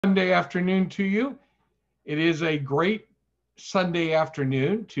Sunday afternoon to you. It is a great Sunday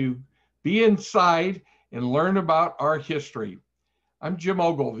afternoon to be inside and learn about our history. I'm Jim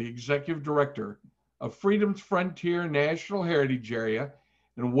Ogle, the Executive Director of Freedom's Frontier National Heritage Area,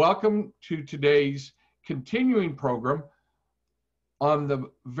 and welcome to today's continuing program on the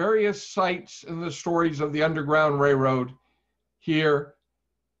various sites and the stories of the Underground Railroad here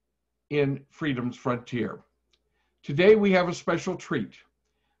in Freedom's Frontier. Today we have a special treat.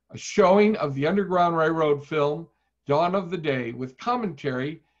 A showing of the Underground Railroad film, Dawn of the Day, with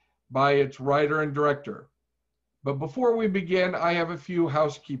commentary by its writer and director. But before we begin, I have a few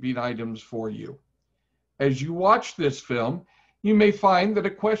housekeeping items for you. As you watch this film, you may find that a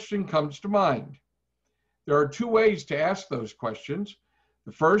question comes to mind. There are two ways to ask those questions.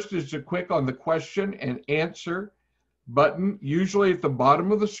 The first is to click on the question and answer button, usually at the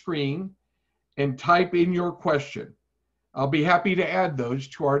bottom of the screen, and type in your question. I'll be happy to add those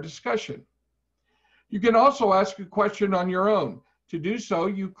to our discussion. You can also ask a question on your own. To do so,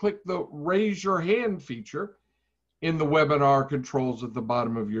 you click the Raise Your Hand feature in the webinar controls at the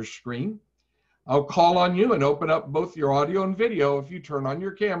bottom of your screen. I'll call on you and open up both your audio and video if you turn on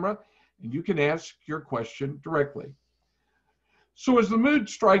your camera, and you can ask your question directly. So as the mood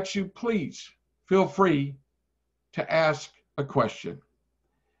strikes you, please feel free to ask a question.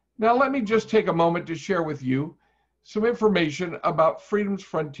 Now let me just take a moment to share with you some information about Freedom's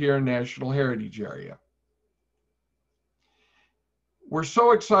Frontier National Heritage Area. We're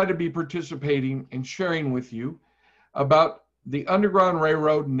so excited to be participating and sharing with you about the Underground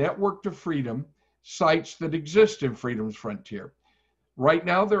Railroad Network to Freedom sites that exist in Freedom's Frontier. Right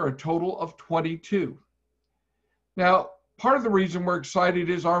now, there are a total of 22. Now, part of the reason we're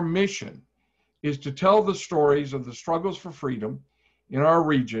excited is our mission is to tell the stories of the struggles for freedom in our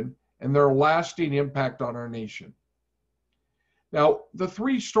region and their lasting impact on our nation. Now, the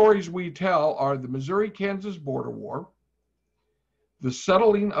three stories we tell are the Missouri-Kansas border war, the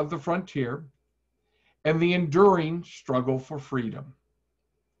settling of the frontier, and the enduring struggle for freedom.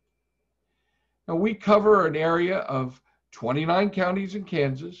 Now, we cover an area of 29 counties in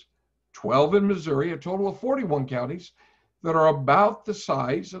Kansas, 12 in Missouri, a total of 41 counties that are about the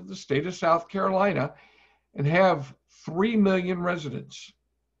size of the state of South Carolina and have 3 million residents.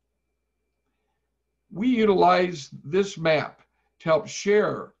 We utilize this map to help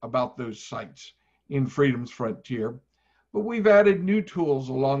share about those sites in Freedom's Frontier, but we've added new tools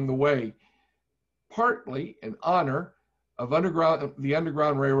along the way, partly in honor of the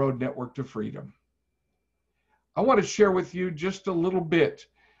Underground Railroad Network to Freedom. I want to share with you just a little bit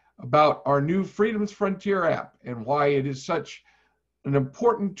about our new Freedom's Frontier app and why it is such an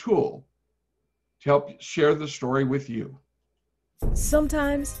important tool to help share the story with you.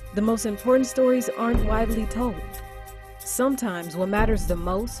 Sometimes the most important stories aren't widely told. Sometimes what matters the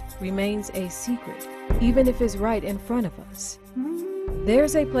most remains a secret, even if it's right in front of us.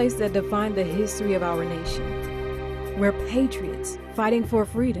 There's a place that defined the history of our nation, where patriots fighting for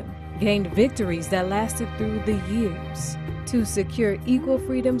freedom gained victories that lasted through the years to secure equal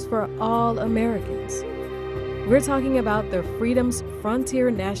freedoms for all Americans. We're talking about the Freedom's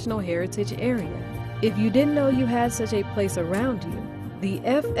Frontier National Heritage Area. If you didn't know you had such a place around you, the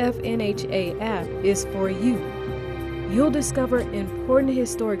FFNHA app is for you. You'll discover important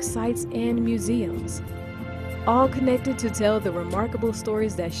historic sites and museums, all connected to tell the remarkable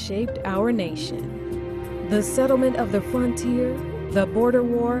stories that shaped our nation. The settlement of the frontier, the border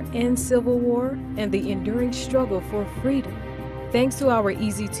war and civil war, and the enduring struggle for freedom. Thanks to our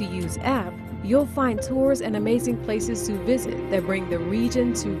easy-to-use app, you'll find tours and amazing places to visit that bring the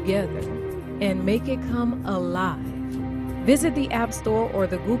region together and make it come alive. Visit the App Store or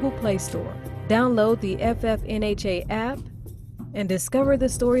the Google Play Store. Download the FFNHA app and discover the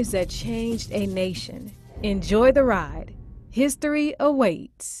stories that changed a nation. Enjoy the ride. History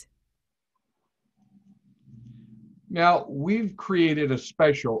awaits. Now, we've created a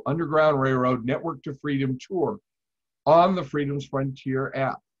special Underground Railroad Network to Freedom tour on the Freedom's Frontier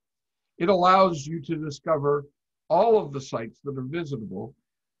app. It allows you to discover all of the sites that are visitable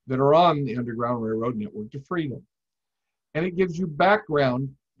that are on the Underground Railroad Network to Freedom. And it gives you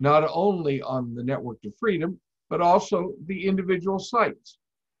background not only on the Network to Freedom, but also the individual sites.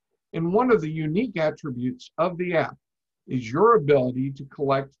 And one of the unique attributes of the app is your ability to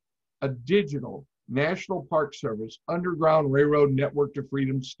collect a digital National Park Service Underground Railroad Network to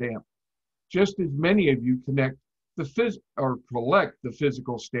Freedom stamp, just as many of you collect the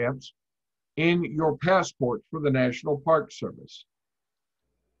physical stamps in your passport for the National Park Service.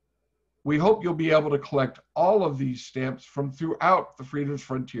 We hope you'll be able to collect all of these stamps from throughout the Freedom's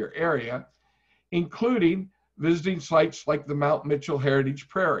Frontier area, including visiting sites like the Mount Mitchell Heritage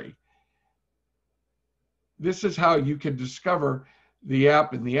Prairie. This is how you can discover the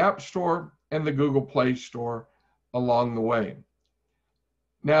app in the App Store and the Google Play Store along the way.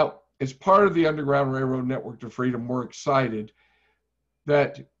 Now, as part of the Underground Railroad Network to Freedom, we're excited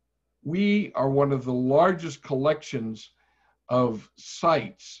that we are one of the largest collections of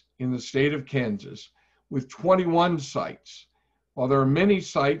sites in the state of Kansas, with 21 sites. While there are many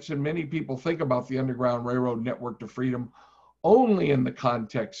sites and many people think about the Underground Railroad Network to Freedom only in the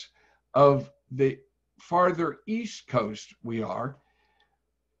context of the farther east coast we are,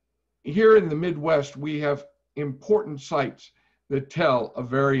 here in the Midwest, we have important sites that tell a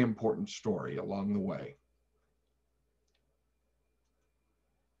very important story along the way.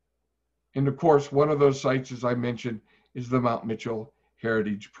 And of course, one of those sites, as I mentioned, is the Mount Mitchell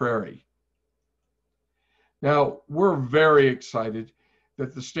Heritage Prairie. Now, we're very excited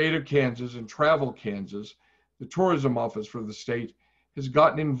that the state of Kansas and Travel Kansas, the tourism office for the state, has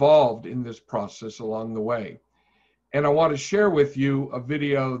gotten involved in this process along the way. And I want to share with you a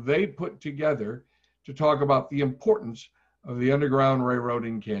video they put together to talk about the importance of the Underground Railroad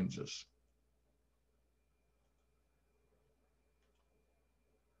in Kansas.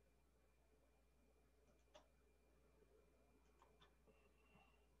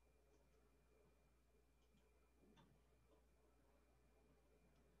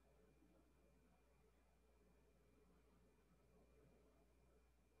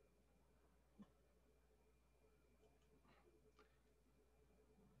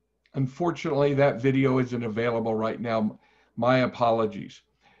 Unfortunately, that video isn't available right now. My apologies.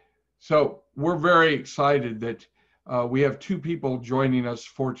 So we're very excited that we have two people joining us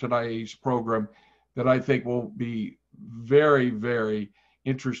for today's program that I think will be very, very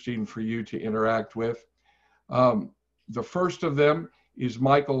interesting for you to interact with. The first of them is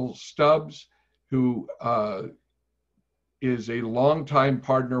Michael Stubbs, who is a longtime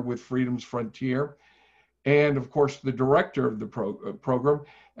partner with Freedom's Frontier, and of course the director of the program.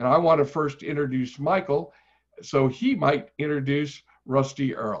 And I want to first introduce Michael, so he might introduce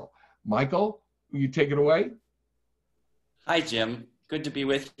Rusty Earl. Michael, will you take it away? Hi, Jim. Good to be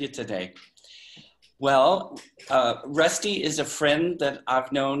with you today. Well, Rusty is a friend that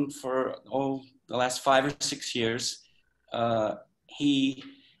I've known for the last 5 or 6 years. He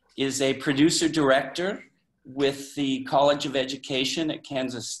is a producer-director with the College of Education at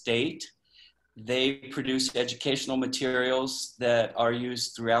Kansas State. They produce educational materials that are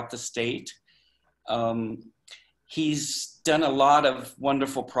used throughout the state. He's done a lot of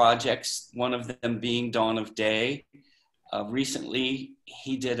wonderful projects, one of them being Dawn of Day. Recently,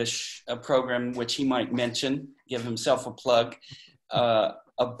 he did a program which he might mention, give himself a plug,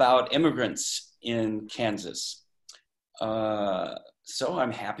 about immigrants in Kansas. So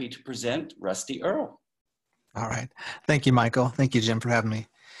I'm happy to present Rusty Earl. All right. Thank you, Michael. Thank you, Jim, for having me.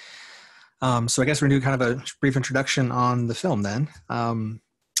 So I guess we're going to do kind of a brief introduction on the film then.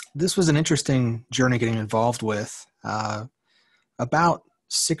 This was an interesting journey getting involved with. About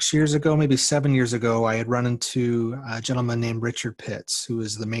 6 years ago, maybe 7 years ago, I had run into a gentleman named Richard Pitts, who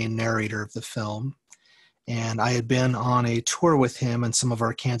is the main narrator of the film. And I had been on a tour with him and some of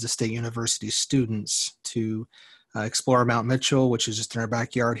our Kansas State University students to explore Mount Mitchell, which is just in our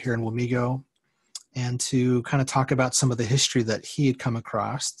backyard here in Wamego, and to kind of talk about some of the history that he had come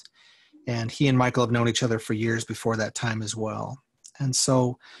across. And he and Michael have known each other for years before that time as well. And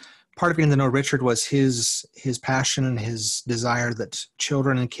so part of getting to know Richard was his passion and his desire that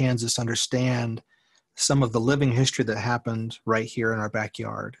children in Kansas understand some of the living history that happened right here in our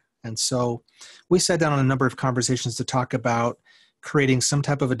backyard. And so we sat down on a number of conversations to talk about creating some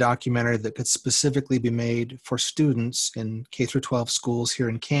type of a documentary that could specifically be made for students in K-12 schools here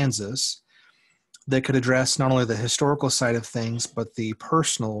in Kansas that could address not only the historical side of things, but the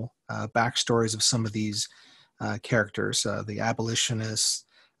personal backstories of some of these characters, the abolitionists,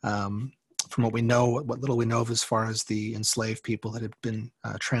 from what we know, what little we know of as far as the enslaved people that had been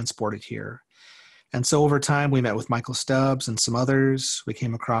transported here. And so over time, we met with Michael Stubbs and some others. We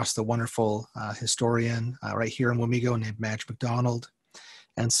came across the wonderful historian right here in Wamego named Madge McDonald.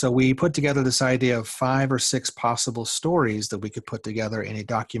 And so we put together this idea of 5 or 6 possible stories that we could put together in a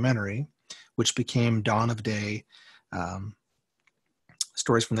documentary, which became Dawn of Day,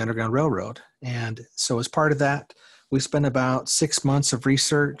 Stories from the Underground Railroad. And so as part of that, we spent about 6 months of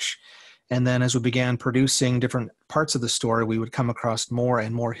research. And then as we began producing different parts of the story, we would come across more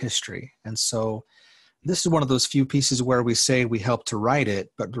and more history. And so this is one of those few pieces where we say we helped to write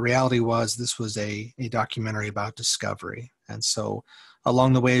it, but the reality was this was a documentary about discovery. And so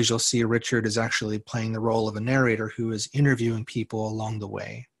along the way, as you'll see, Richard is actually playing the role of a narrator who is interviewing people along the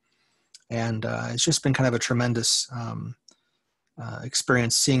way. And it's just been kind of a tremendous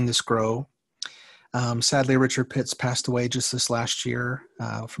experience seeing this grow. Sadly, Richard Pitts passed away just this last year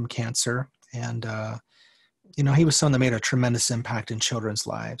from cancer. And, he was someone that made a tremendous impact in children's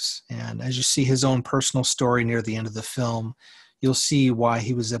lives. And as you see his own personal story near the end of the film, you'll see why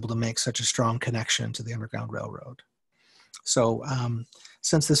he was able to make such a strong connection to the Underground Railroad. So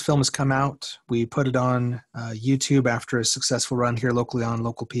since this film has come out, we put it on YouTube after a successful run here locally on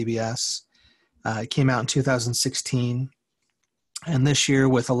local PBS. It came out in 2016. And this year,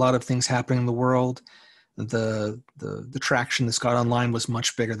 with a lot of things happening in the world, the traction that's got online was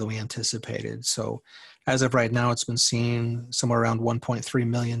much bigger than we anticipated. So as of right now, it's been seen somewhere around 1.3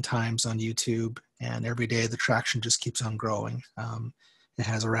 million times on YouTube. And every day the traction just keeps on growing. It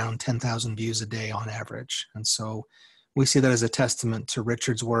has around 10,000 views a day on average. And so we see that as a testament to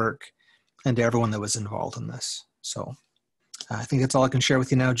Richard's work and to everyone that was involved in this. So I think that's all I can share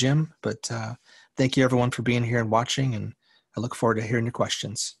with you now, Jim. But thank you everyone for being here and watching. And I look forward to hearing your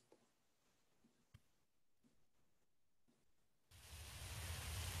questions.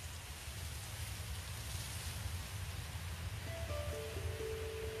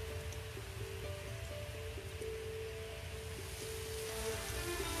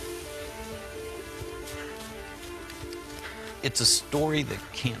 It's a story that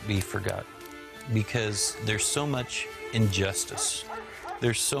can't be forgotten because there's so much injustice.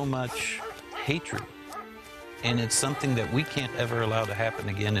 There's so much hatred. And it's something that we can't ever allow to happen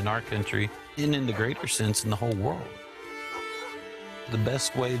again in our country and in the greater sense in the whole world. The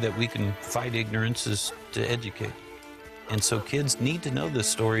best way that we can fight ignorance is to educate. And so kids need to know this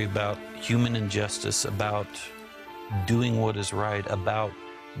story about human injustice, about doing what is right, about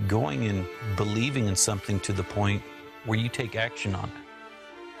going and believing in something to the point where you take action on it.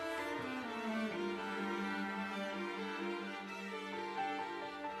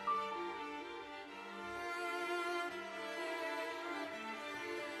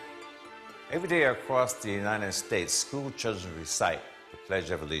 Every day across the United States, school children recite the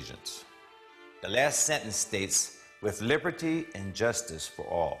Pledge of Allegiance. The last sentence states, "with liberty and justice for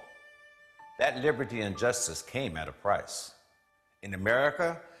all." That liberty and justice came at a price. In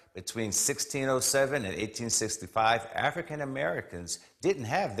America, between 1607 and 1865, African Americans didn't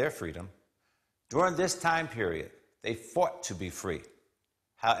have their freedom. During this time period, they fought to be free.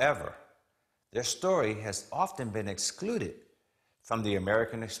 However, their story has often been excluded from the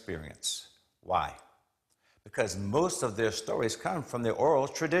American experience. Why? Because most of their stories come from the oral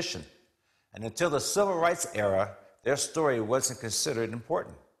tradition. And until the Civil Rights era, their story wasn't considered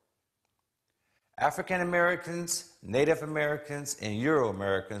important. African Americans, Native Americans, and Euro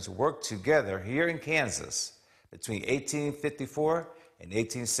Americans worked together here in Kansas between 1854 and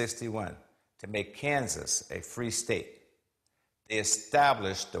 1861 to make Kansas a free state. They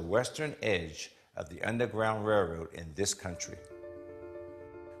established the western edge of the Underground Railroad in this country,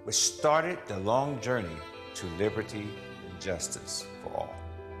 which started the long journey to liberty and justice for all.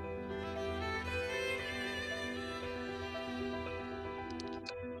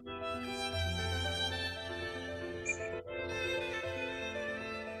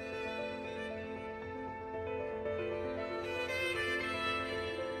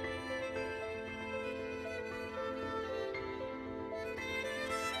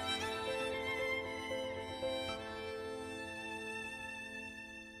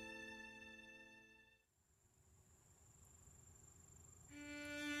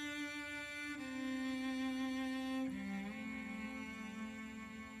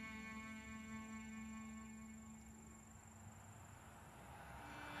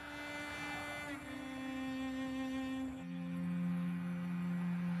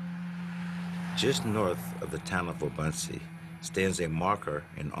 Just north of the town of Wabaunsee stands a marker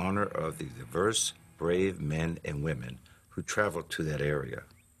in honor of the diverse, brave men and women who traveled to that area.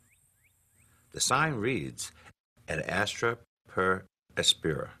 The sign reads, Ad Astra per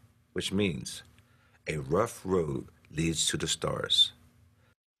Aspera, which means a rough road leads to the stars.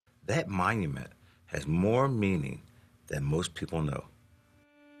 That monument has more meaning than most people know.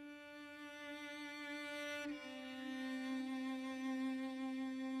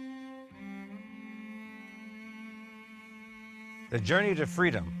 The journey to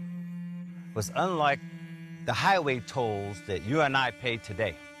freedom was unlike the highway tolls that you and I pay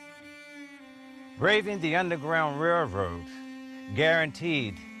today. Braving the Underground Railroad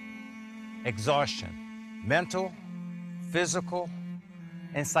guaranteed exhaustion, mental, physical,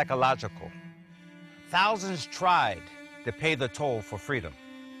 and psychological. Thousands tried to pay the toll for freedom.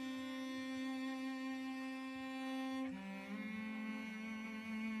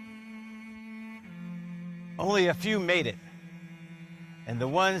 Only a few made it. and the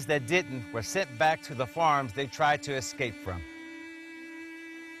ones that didn't were sent back to the farms they tried to escape from.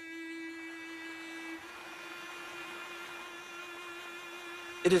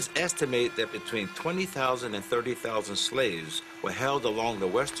 It is estimated that between 20,000 and 30,000 slaves were held along the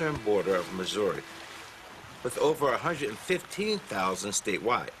western border of Missouri, with over 115,000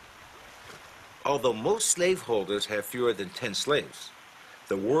 statewide. Although most slaveholders had fewer than 10 slaves,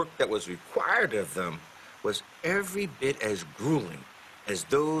 the work that was required of them was every bit as grueling as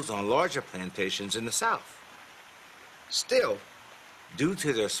those on larger plantations in the South. Still, due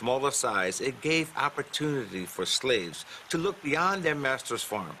to their smaller size, it gave opportunity for slaves to look beyond their master's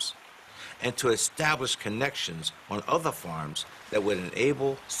farms and to establish connections on other farms that would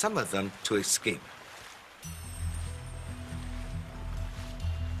enable some of them to escape.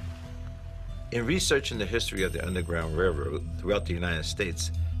 In researching the history of the Underground Railroad throughout the United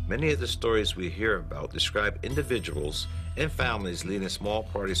States, many of the stories we hear about describe individuals and families leading small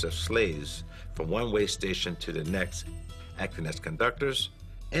parties of slaves from one way station to the next, acting as conductors,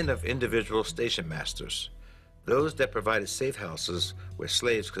 and of individual station masters, those that provided safe houses where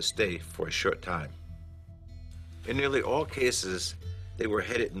slaves could stay for a short time. In nearly all cases, they were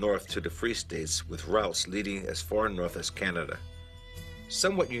headed north to the Free States with routes leading as far north as Canada.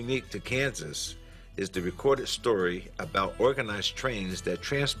 Somewhat unique to Kansas is the recorded story about organized trains that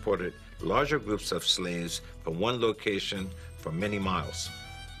transported larger groups of slaves from one location for many miles,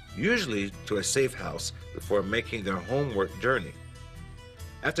 usually to a safe house before making their homeward journey.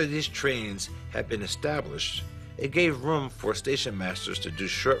 After these trains had been established, it gave room for station masters to do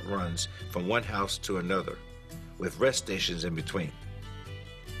short runs from one house to another, with rest stations in between.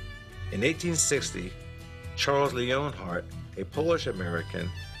 In 1860, Charles Leonhardt, a Polish-American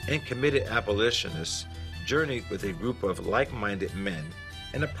and committed abolitionist, journeyed with a group of like-minded men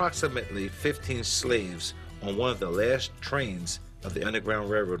and approximately 15 slaves on one of the last trains of the Underground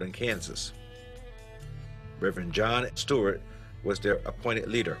Railroad in Kansas. Reverend John Stewart was their appointed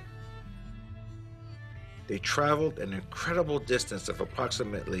leader. They traveled an incredible distance of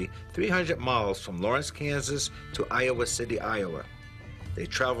approximately 300 miles from Lawrence, Kansas to Iowa City, Iowa. They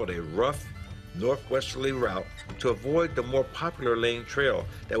traveled a rough, northwesterly route to avoid the more popular Lane Trail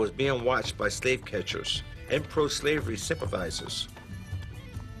that was being watched by slave catchers and pro-slavery sympathizers.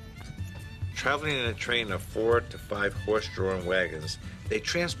 Traveling in a train of 4 to 5 horse-drawn wagons, they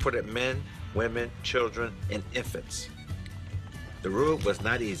transported men, women, children, and infants. The road was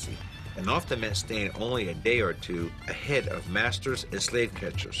not easy and often meant staying only a day or two ahead of masters and slave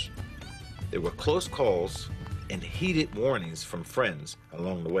catchers. There were close calls and heated warnings from friends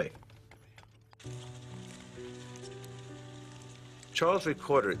along the way. Charles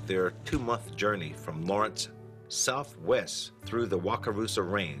recorded their 2-month journey from Lawrence southwest through the Wakarusa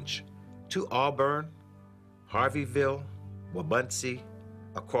Range to Auburn, Harveyville, Wabaunsee,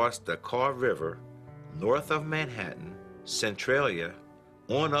 across the Kaw River, north of Manhattan, Centralia,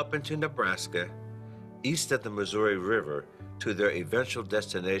 on up into Nebraska, east of the Missouri River, to their eventual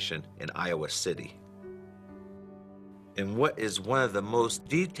destination in Iowa City. In what is one of the most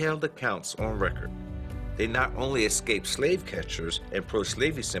detailed accounts on record, they not only escaped slave catchers and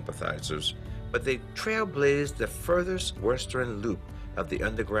pro-slavery sympathizers, but they trailblazed the furthest western loop of the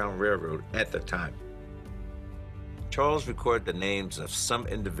Underground Railroad at the time. Charles recorded the names of some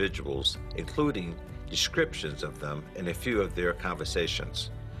individuals, including descriptions of them in a few of their conversations.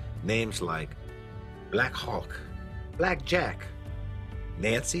 Names like Black Hawk, Black Jack,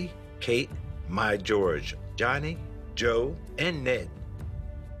 Nancy, Kate, My George, Johnny, Joe, and Ned.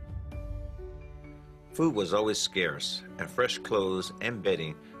 Food was always scarce, and fresh clothes and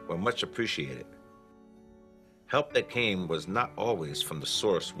bedding were much appreciated. Help that came was not always from the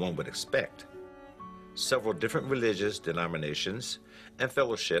source one would expect. Several different religious denominations and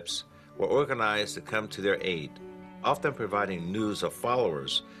fellowships were organized to come to their aid, often providing news of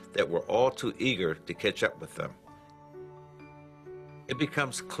followers that were all too eager to catch up with them. It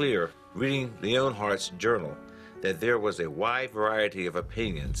becomes clear, reading Leonhardt's journal, that there was a wide variety of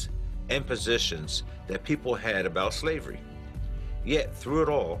opinions and positions that people had about slavery. Yet, through it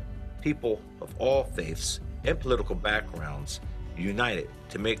all, people of all faiths and political backgrounds united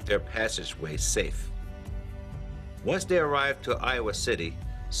to make their passageway safe. Once they arrived to Iowa City,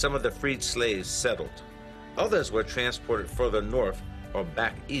 some of the freed slaves settled. Others were transported further north or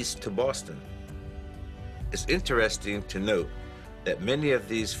back east to Boston. It's interesting to note that many of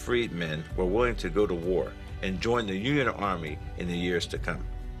these freed men were willing to go to war and join the Union Army in the years to come.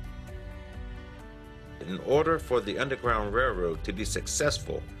 In order for the Underground Railroad to be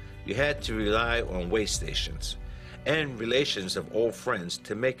successful, you had to rely on way stations and relations of old friends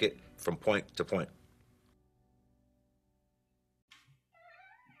to make it from point to point.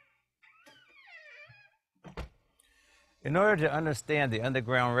 In order to understand the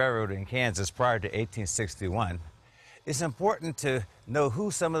Underground Railroad in Kansas prior to 1861, it's important to know who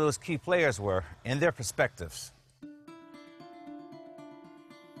some of those key players were and their perspectives.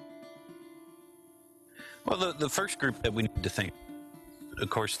 Well, the first group that we need to think, of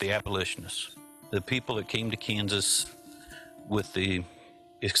course, the abolitionists, the people that came to Kansas with the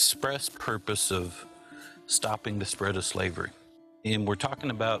express purpose of stopping the spread of slavery. And we're talking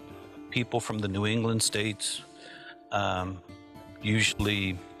about people from the New England states,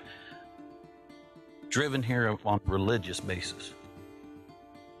 usually driven here on a religious basis.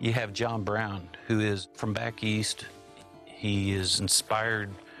 You have John Brown, who is from back east. He is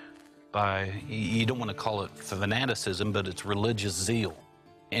inspired by, you don't want to call it fanaticism, but it's religious zeal.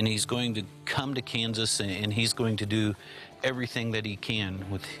 And he's going to come to Kansas, and he's going to do everything that he can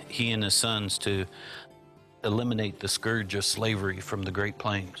with he and his sons to eliminate the scourge of slavery from the Great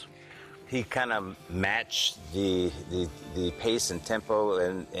Plains. He kind of matched the pace and tempo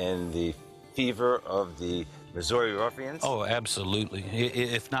and the fever of the Missouri ruffians? Oh, absolutely,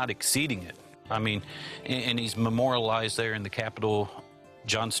 if not exceeding it. I mean, and he's memorialized there in the Capitol.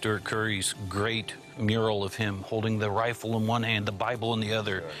 John Stuart Curry's great mural of him holding the rifle in one hand, the Bible in the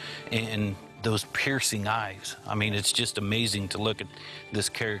other, and those piercing eyes. I mean, it's just amazing to look at this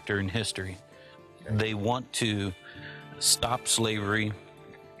character in history. They want to stop slavery.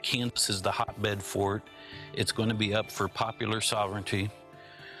 Kansas is the hotbed for it. It's going to be up for popular sovereignty.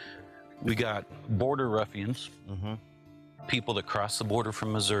 We got border ruffians, people that cross the border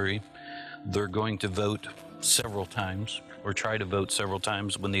from Missouri. They're going to vote several times, or try to vote several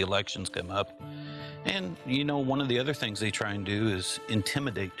times when the elections come up. And, you know, one of the other things they try and do is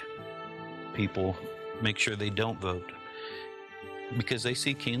intimidate people, make sure they don't vote, because they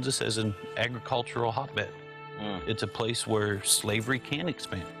see Kansas as an agricultural hotbed. It's a place where slavery can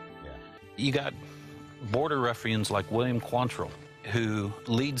expand. You got border ruffians like William Quantrill, who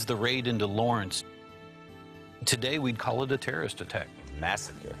leads the raid into Lawrence. Today we'd call it a terrorist attack.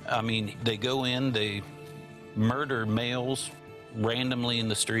 Massacre. I mean, they go in, they murder males randomly in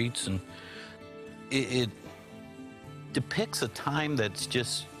the streets, and it depicts a time that's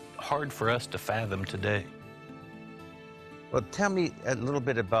just hard for us to fathom today. Well, tell me a little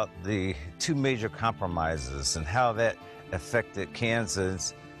bit about the two major compromises and how that affected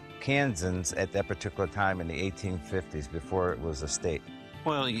Kansans at that particular time in the 1850s before it was a state.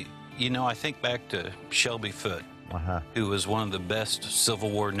 Well, you know, I think back to Shelby Foote, who was one of the best Civil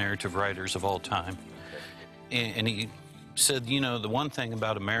War narrative writers of all time. And he said, you know, the one thing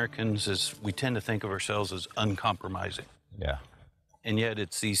about Americans is we tend to think of ourselves as uncompromising. Yeah. And yet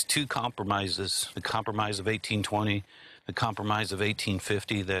it's these two compromises, the Compromise of 1820, the Compromise of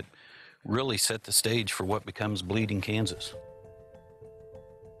 1850, that really set the stage for what becomes Bleeding Kansas.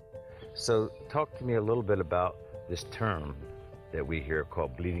 So talk to me a little bit about this term that we hear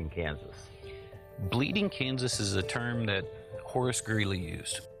called Bleeding Kansas. Bleeding Kansas is a term that Horace Greeley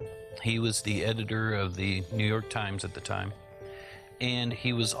used. He was the editor of the New York Times at the time, and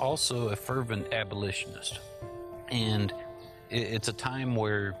he was also a fervent abolitionist. And it's a time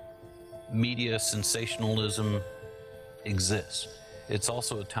where media sensationalism exists. It's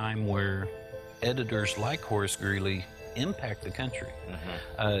also a time where editors like Horace Greeley impact the country.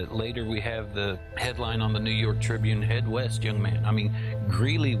 Later we have the headline on the New York Tribune, "Head West, young man." I mean,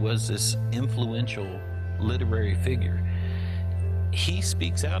 Greeley was this influential literary figure. He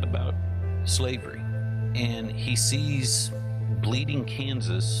speaks out about slavery, and he sees Bleeding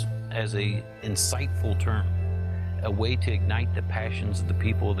Kansas as a insightful term, a way to ignite the passions of the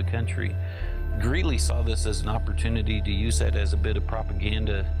people of the country. Greeley saw this as an opportunity to use that as a bit of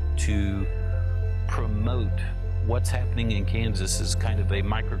propaganda to promote what's happening in Kansas as kind of a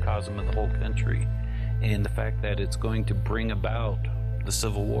microcosm of the whole country, and the fact that it's going to bring about the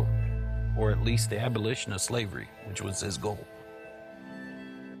Civil War, or at least the abolition of slavery, which was his goal.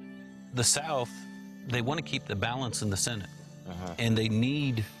 The South, they want to keep the balance in the Senate, and they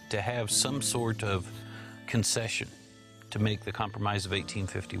need to have some sort of concession to make the Compromise of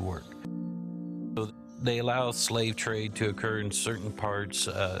 1850 work. So they allow slave trade to occur in certain parts.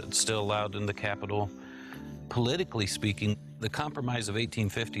 It's still allowed in the Capitol. Politically speaking, the Compromise of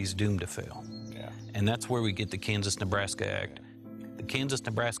 1850 is doomed to fail. And that's where we get the Kansas-Nebraska Act. The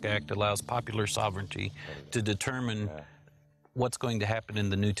Kansas-Nebraska Act allows popular sovereignty to determine what's going to happen in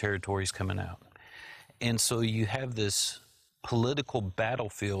the new territories coming out. And so you have this political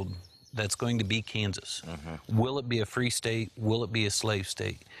battlefield that's going to be Kansas. Will it be a free state? Will it be a slave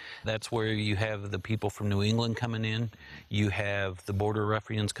state? That's where you have the people from New England coming in. You have the border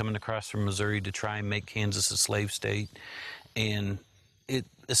ruffians coming across from Missouri to try and make Kansas a slave state. And it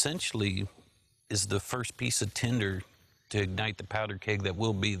essentially is the first piece of tinder to ignite the powder keg that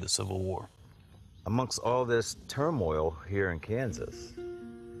will be the Civil War. Amongst all this turmoil here in Kansas,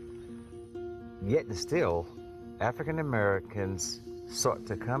 yet and still, African Americans sought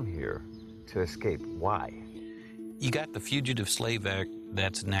to come here to escape. Why? You got the Fugitive Slave Act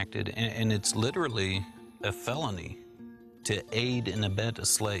that's enacted, and it's literally a felony to aid and abet a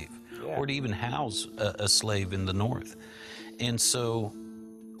slave, or to even house a slave in the North. And so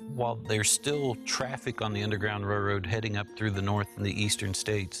while there's still traffic on the Underground Railroad heading up through the North and the Eastern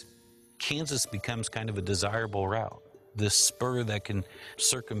states, Kansas becomes kind of a desirable route, this spur that can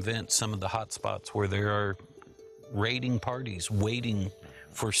circumvent some of the hot spots where there are raiding parties waiting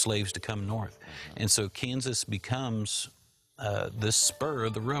for slaves to come north. And so Kansas becomes this spur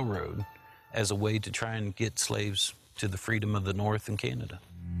of the railroad as a way to try and get slaves to the freedom of the North and Canada.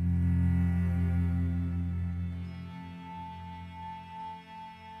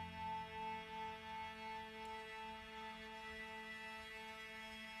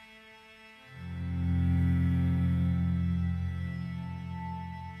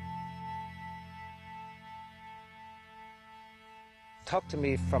 Talk to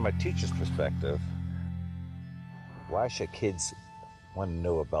me from a teacher's perspective. Why should kids want to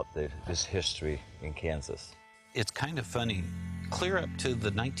know about this history in Kansas? It's kind of funny. Clear up to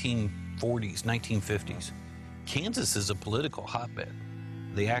the 1940s, 1950s, Kansas is a political hotbed.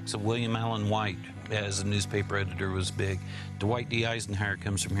 The acts of William Allen White as a newspaper editor was big. Dwight D. Eisenhower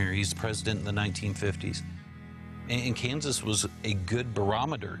comes from here. He's the president in the 1950s. And Kansas was a good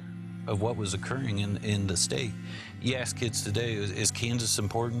barometer of what was occurring in the state. You ask kids today, is Kansas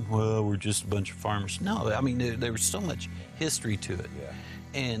important? Well, we're just a bunch of farmers. No, I mean, there was so much history to it,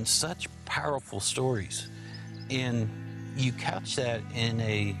 and such powerful stories. And you couch that in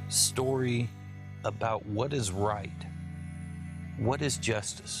a story about what is right, what is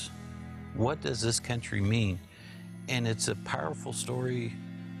justice, what does this country mean? And it's a powerful story.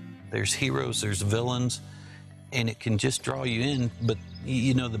 There's heroes, there's villains, and it can just draw you in. But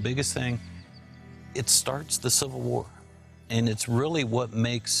you know, the biggest thing, it starts the Civil War, and it's really what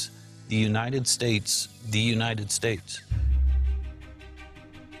makes the United States the United States.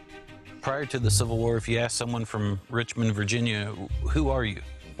 Prior to the Civil War, if you ask someone from Richmond, Virginia, who are you?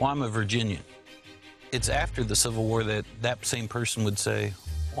 Well, I'm a Virginian. It's after the Civil War that that same person would say,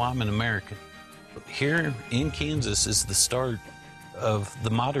 well, I'm an American. Here in Kansas is the start of the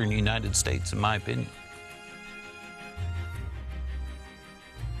modern United States, in my opinion.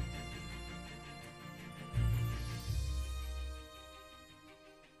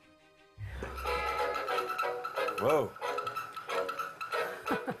 Whoa.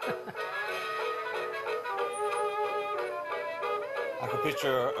 I can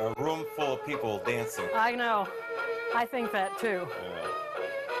picture a room full of people dancing. I know. I think that too. Yeah.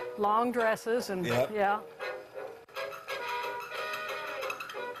 Long dresses and yeah.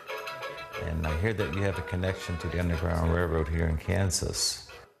 And I hear that you have a connection to the Underground Railroad here in Kansas.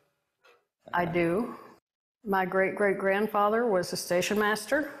 I do. My great-great-grandfather was a station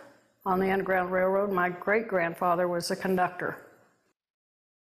master on the Underground Railroad. My great-grandfather was a conductor.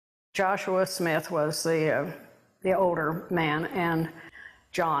 Joshua Smith was the older man, and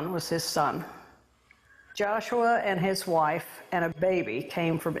John was his son. Joshua and his wife and a baby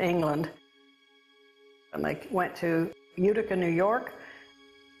came from England, and they went to Utica, New York,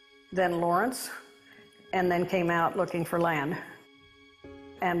 then Lawrence, and then came out looking for land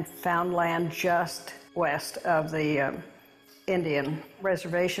and found land just west of the Indian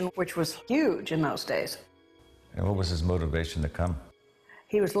reservation, which was huge in those days. And what was his motivation to come?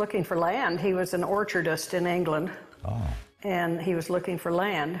 He was looking for land. He was an orchardist in England. Oh. And he was looking for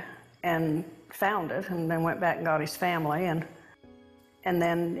land and found it, and then went back and got his family. And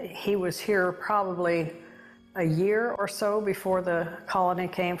then he was here probably a year or so before the colony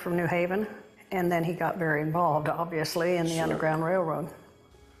came from New Haven. And then he got very involved, obviously, in the Underground Railroad.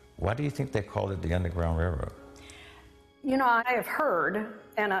 Why do you think they called it the Underground Railroad? You know, I have heard,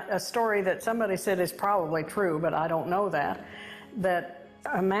 and a story that somebody said is probably true, but I don't know that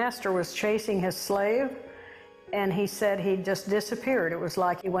a master was chasing his slave, and he said he just disappeared. It was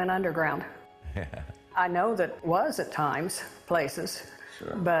like he went underground. I know that was at times, places.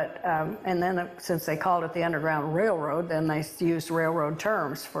 Sure. But, and then since they called it the Underground Railroad, then they used railroad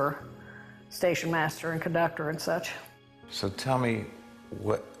terms for station master and conductor and such. So tell me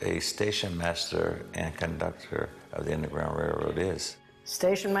what a station master and conductor of the Underground Railroad is.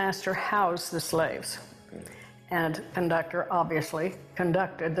 Station master housed the slaves, and conductor obviously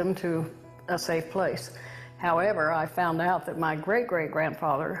conducted them to a safe place. However, I found out that my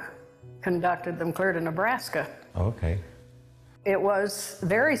great-great-grandfather conducted them clear to Nebraska. Okay. It was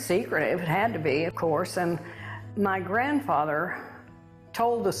very secretive. It had to be, of course, and My grandfather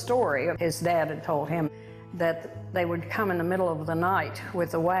told the story. His dad had told him that they would come in the middle of the night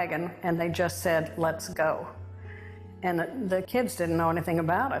with a wagon and they just said, "Let's go." And the kids didn't know anything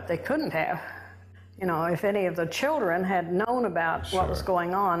about it. They couldn't have. You know, if any of the children had known about what was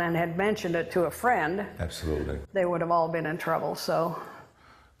going on and had mentioned it to a friend, Absolutely. they would have all been in trouble. So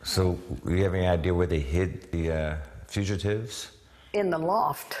do you have any idea where they hid the fugitives? in the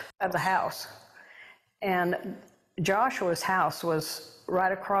loft of the house. And Joshua's house was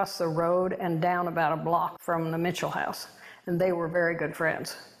right across the road and down about a block from the Mitchell house. And they were very good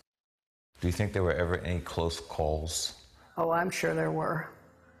friends. Do you think there were ever any close calls? Oh, I'm sure there were.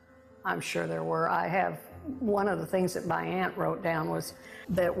 I'm sure there were. I have, one of the things that my aunt wrote down was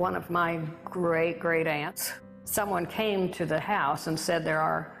that one of my great aunts, someone came to the house and said there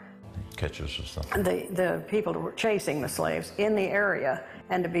are Catchers or something? the people who were chasing the slaves in the area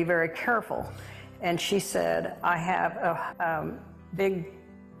and to be very careful. And she said, I have a big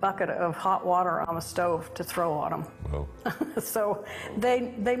bucket of hot water on the stove to throw on them. Whoa. So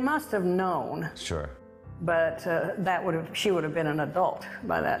they must have known. Sure. But she would have been an adult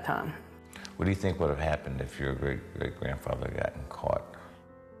by that time. What do you think would have happened if your great-grandfather gotten caught?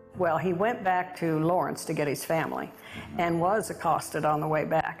 Well, he went back to Lawrence to get his family and was accosted on the way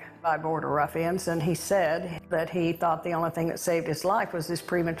back by border ruffians, and he said that he thought the only thing that saved his life was his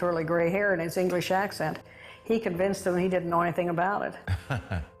prematurely gray hair and his English accent. He convinced them he didn't know anything about it.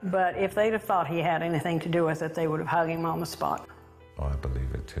 But if they'd have thought he had anything to do with it, they would have hung him on the spot. Oh, I believe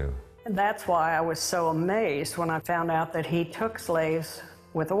it too. And that's why I was so amazed when I found out that he took slaves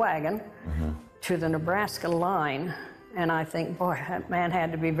with a wagon to the Nebraska line. And I think, boy, that man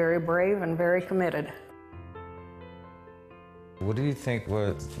had to be very brave and very committed. What do you think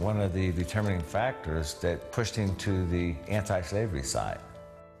was one of the determining factors that pushed him to the anti-slavery side?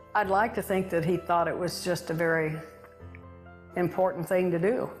 I'd like to think that he thought it was just a very important thing to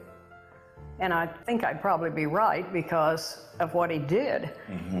do. And I think I'd probably be right because of what he did.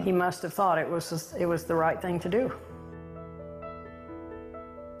 He must have thought it was the right thing to do.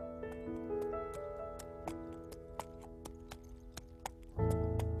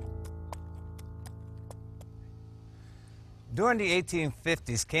 During the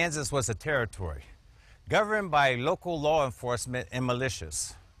 1850s, Kansas was a territory governed by local law enforcement and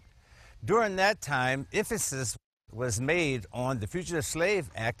militias. During that time, emphasis was made on the Fugitive Slave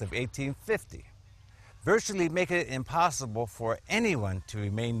Act of 1850, virtually making it impossible for anyone to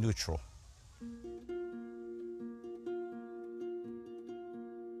remain neutral.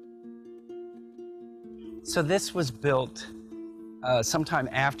 So this was built sometime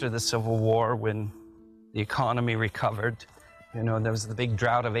after the Civil War when the economy recovered. You know, there was the big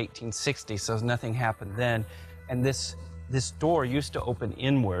drought of 1860, so nothing happened then. And this door used to open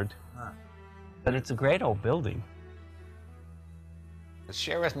inward, but it's a great old building.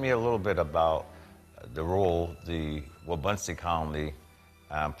 Share with me a little bit about the role the Wabaunsee County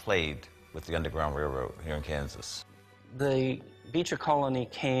played with the Underground Railroad here in Kansas. The Beecher Colony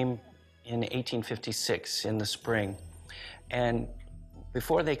came in 1856 in the spring, and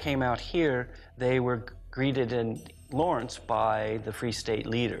before they came out here, they were greeted in Lawrence by the Free State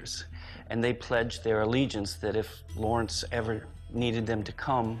leaders, and they pledged their allegiance that if Lawrence ever needed them to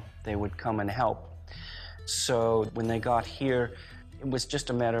come, they would come and help. So when they got here, it was just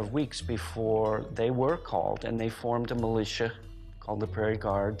a matter of weeks before they were called, and they formed a militia called the Prairie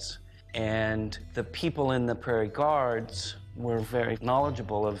Guards. And the people in the Prairie Guards were very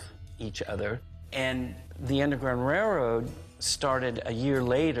knowledgeable of each other. And the Underground Railroad started a year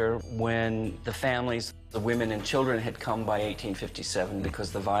later when the families, the women and children had come by 1857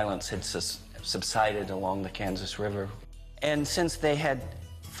 because the violence had subsided along the Kansas River. And since they had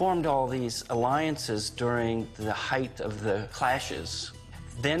formed all these alliances during the height of the clashes,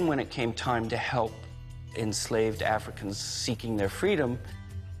 then when it came time to help enslaved Africans seeking their freedom,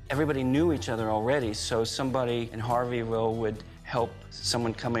 everybody knew each other already, so somebody in Harveyville would help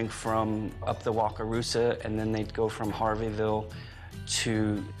someone coming from up the Wakarusa, and then they'd go from Harveyville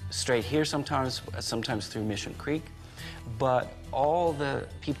to straight here sometimes through Mission Creek. But all the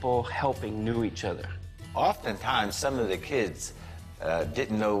people helping knew each other. Oftentimes, some of the kids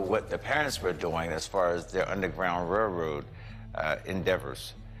didn't know what the parents were doing as far as their Underground Railroad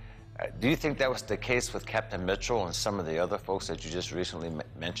endeavors. Do you think that was the case with Captain Mitchell and some of the other folks that you just recently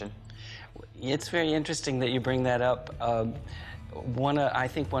mentioned? It's very interesting that you bring that up. I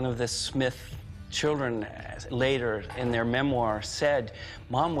think one of the Smith children later in their memoir said,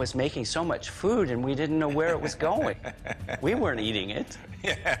 "Mom was making so much food and we didn't know where it was going." We weren't eating it.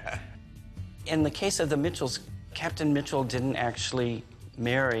 Yeah. In the case of the Mitchells, Captain Mitchell didn't actually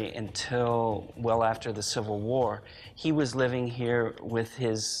marry until well after the Civil War. He was living here with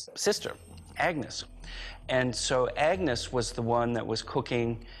his sister, Agnes. And so Agnes was the one that was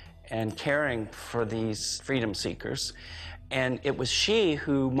cooking and caring for these freedom seekers. And it was she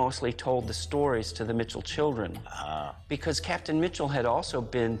who mostly told the stories to the Mitchell children. Because Captain Mitchell had also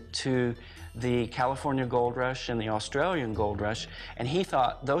been to the California Gold Rush and the Australian Gold Rush, and he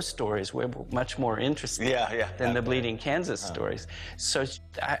thought those stories were much more interesting than the Bleeding Kansas stories. So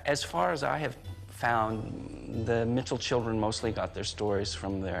as far as I have found, the Mitchell children mostly got their stories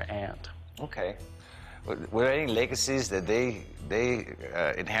from their aunt. Okay. Were there any legacies that they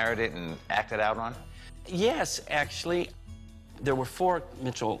inherited and acted out on? Yes, actually. There were 4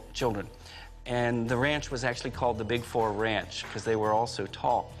 Mitchell children, and the ranch was actually called the Big 4 Ranch because they were all so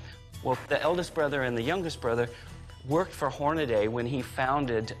tall. Well, the eldest brother and the youngest brother worked for Hornaday when he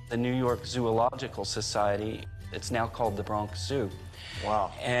founded the New York Zoological Society. It's now called the Bronx Zoo.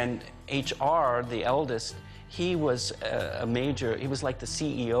 Wow. And H.R., the eldest, he was he was like the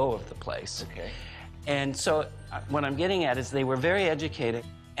CEO of the place. Okay. And so what I'm getting at is they were very educated.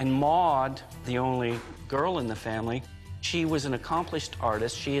 And Maud, the only girl in the family, she was an accomplished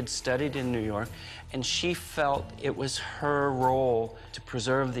artist. She had studied in New York, and she felt it was her role to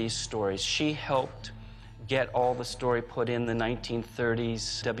preserve these stories. She helped get all the story put in the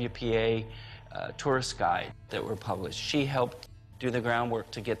 1930s WPA tourist guide that were published. She helped do the groundwork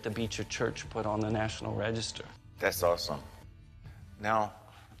to get the Beecher Church put on the National Register. That's awesome. Now,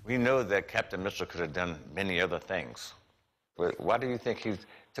 we know that Captain Mitchell could have done many other things. But why do you think he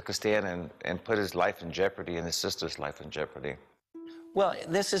took a stand and put his life in jeopardy and his sister's life in jeopardy? Well,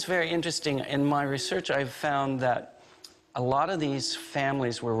 this is very interesting. In my research, I've found that a lot of these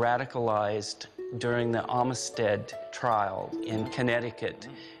families were radicalized during the Olmsted trial in Connecticut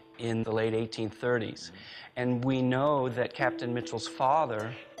in the late 1830s. And we know that Captain Mitchell's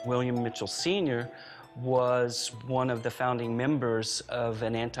father, William Mitchell Sr., was one of the founding members of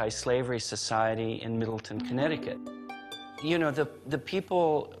an anti-slavery society in Middleton, Connecticut. You know, the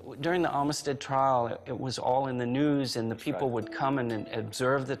people, during the Olmsted trial, it was all in the news, and the people would come and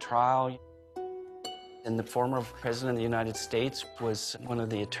observe the trial. And the former President of the United States was one of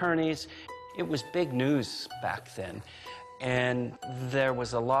the attorneys. It was big news back then. And there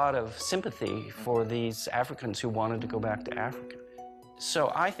was a lot of sympathy for these Africans who wanted to go back to Africa.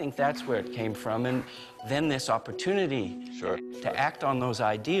 So I think that's where it came from. And then this opportunity to act on those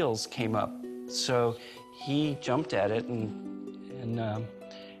ideals came up. So he jumped at it, and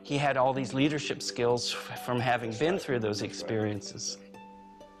he had all these leadership skills from having been through those experiences.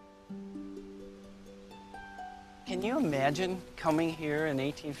 Can you imagine coming here in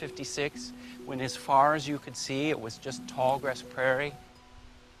 1856 when, as far as you could see, it was just tall grass prairie?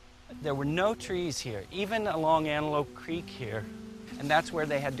 There were no trees here, even along Antelope Creek here. And that's where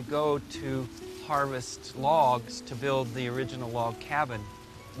they had to go to harvest logs to build the original log cabin,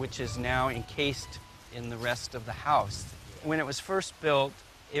 which is now encased in the rest of the house. When it was first built,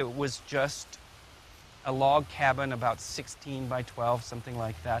 it was just a log cabin about 16 by 12, something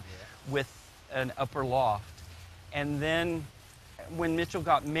like that, with an upper loft. And then when Mitchell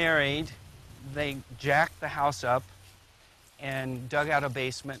got married, they jacked the house up and dug out a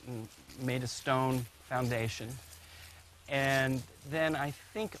basement and made a stone foundation. And then I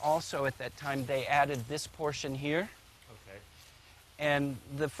think also at that time they added this portion here. Okay. And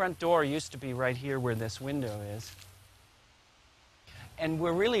the front door used to be right here where this window is. And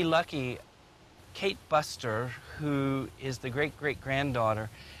we're really lucky. Kate Buster, who is the great-great-granddaughter,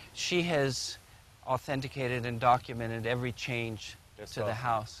 she has authenticated and documented every change to the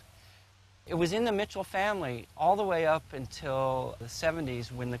house. It was in the Mitchell family all the way up until the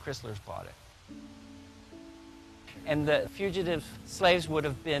 70s when the Chryslers bought it. And the fugitive slaves would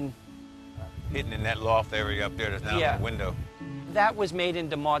have been Hidden in that loft area up there that's now in the window. That was made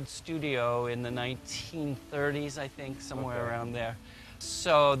into Maud's studio in the 1930s, I think, somewhere around there.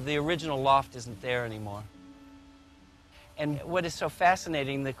 So the original loft isn't there anymore. And what is so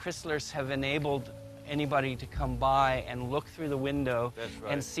fascinating, the Chryslers have enabled anybody to come by and look through the window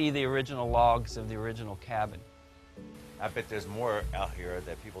and see the original logs of the original cabin. I bet there's more out here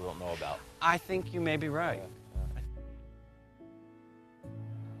that people don't know about. I think you may be right.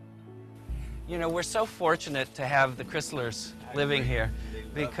 You know, we're so fortunate to have the Chryslers living here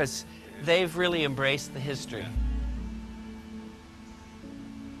because they've really embraced the history.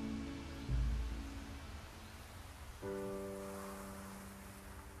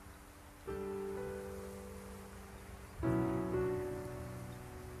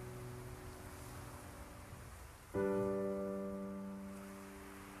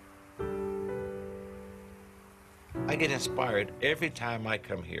 I get inspired every time I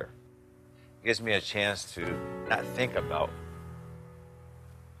come here. It gives me a chance to not think about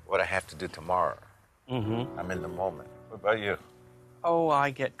what I have to do tomorrow. I'm in the moment. What about you? Oh,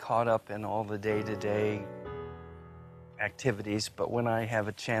 I get caught up in all the day-to-day activities, but when I have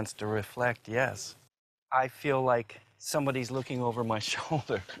a chance to reflect, yes. I feel like somebody's looking over my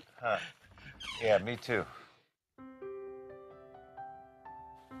shoulder. Huh. Yeah, me too.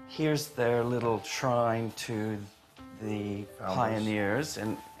 Here's their little shrine to the pioneers,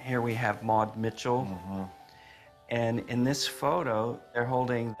 and here we have Maud Mitchell. And in this photo, they're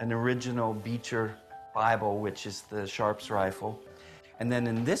holding an original Beecher Bible, which is the Sharps rifle. And then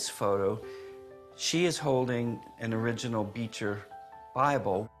in this photo, she is holding an original Beecher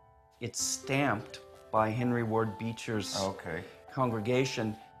Bible. It's stamped by Henry Ward Beecher's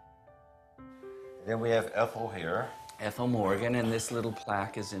congregation. Then we have Ethel here. Ethel Morgan, and this little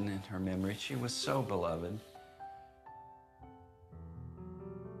plaque is in her memory. She was so beloved.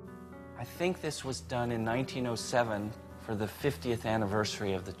 I think this was done in 1907 for the 50th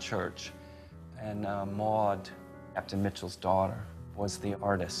anniversary of the church. And Maud, Captain Mitchell's daughter, was the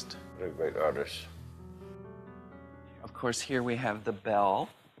artist. What a great artist. Of course, here we have the bell.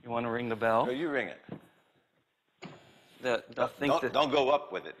 You want to ring the bell? No, you ring it. They'll think Don't go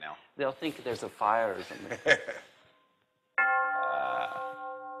up with it now. They'll think there's a fire or something.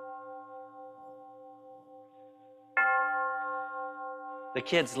 The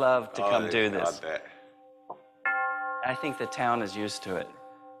kids love to come do this. I think the town is used to it.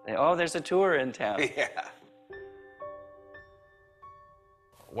 There's a tour in town. Yeah.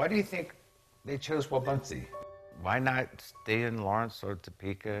 Why do you think they chose Wabaunsee? Why not stay in Lawrence or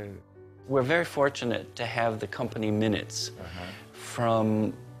Topeka? We're very fortunate to have the company minutes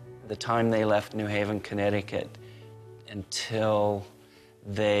from the time they left New Haven, Connecticut, until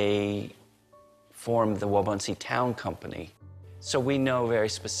they formed the Wabaunsee Town Company. So we know very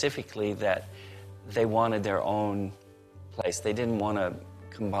specifically that they wanted their own place. They didn't want to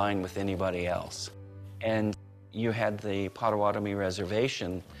combine with anybody else. And you had the Potawatomi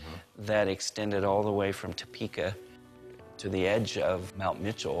Reservation that extended all the way from Topeka to the edge of Mount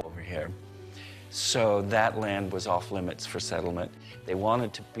Mitchell over here. So that land was off limits for settlement. They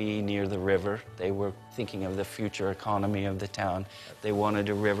wanted to be near the river. They were thinking of the future economy of the town. They wanted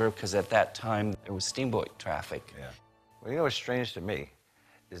a river because at that time there was steamboat traffic. Yeah. Well, you know what's strange to me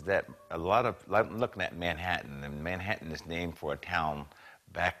is that I'm looking at Manhattan, and Manhattan is named for a town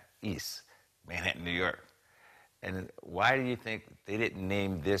back east, Manhattan, New York. And why do you think they didn't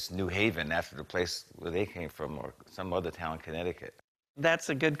name this New Haven after the place where they came from or some other town in Connecticut? That's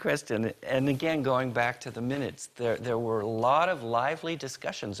a good question. And again, going back to the minutes, there were a lot of lively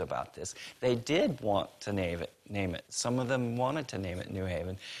discussions about this. They did want to name it. Some of them wanted to name it New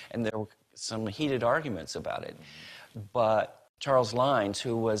Haven, and there were some heated arguments about it. But Charles Lyons,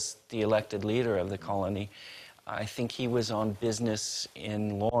 who was the elected leader of the colony, I think he was on business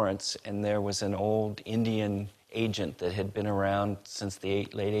in Lawrence, and there was an old Indian agent that had been around since the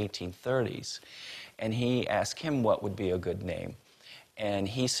late 1830s. And he asked him what would be a good name. And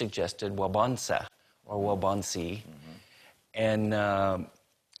he suggested Wabaunsee, or Wabaunsee, and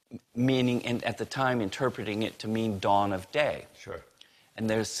meaning, and at the time interpreting it to mean dawn of day. Sure. And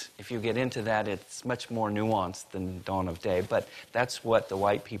if you get into that, it's much more nuanced than dawn of day, but that's what the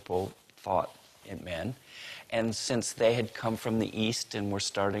white people thought it meant. And since they had come from the East and were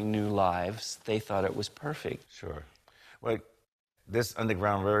starting new lives, they thought it was perfect. Sure. Well, this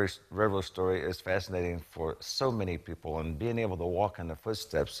Underground Railroad story is fascinating for so many people, and being able to walk in the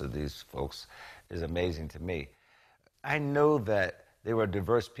footsteps of these folks is amazing to me. I know that there were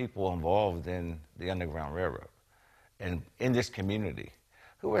diverse people involved in the Underground Railroad and in this community.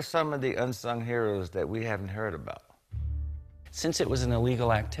 Who are some of the unsung heroes that we haven't heard about? Since it was an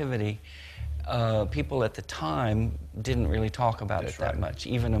illegal activity, people at the time didn't really talk about it that much,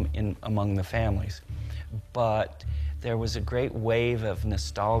 even among the families. But there was a great wave of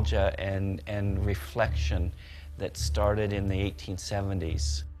nostalgia and reflection that started in the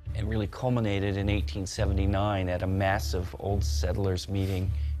 1870s. It really culminated in 1879 at a massive old settlers meeting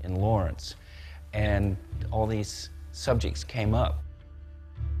in Lawrence. And all these subjects came up.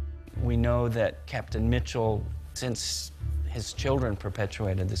 We know that Captain Mitchell, since his children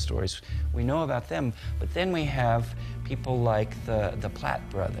perpetuated the stories, we know about them, but then we have people like the Platt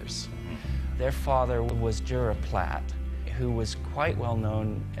brothers. Their father was Jura Platt, who was quite well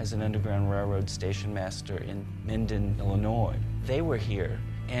known as an Underground Railroad station master in Minden, Illinois. They were here,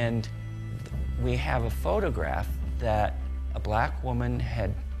 and we have a photograph that a black woman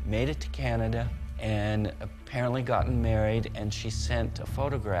had made it to Canada and apparently gotten married, and she sent a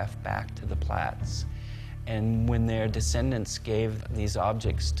photograph back to the Platts. And when their descendants gave these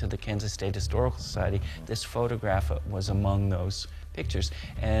objects to the Kansas State Historical Society, this photograph was among those pictures.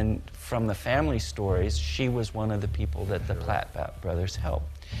 And from the family stories, she was one of the people that the Platt brothers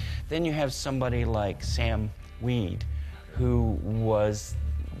helped. Then you have somebody like Sam Weed, who was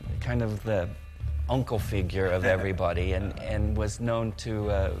kind of the uncle figure of everybody and was known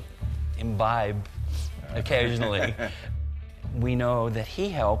to imbibe occasionally. We know that he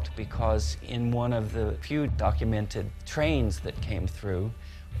helped because in one of the few documented trains that came through,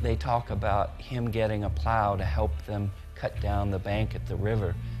 they talk about him getting a plow to help them cut down the bank at the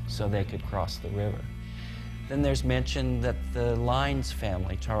river so they could cross the river. Then there's mention that the Lynes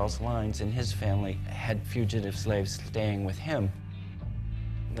family, Charles Lynes and his family, had fugitive slaves staying with him.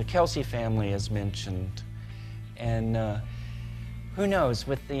 The Kelsey family is mentioned. And who knows,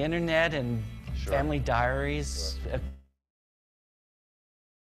 with the internet and family diaries,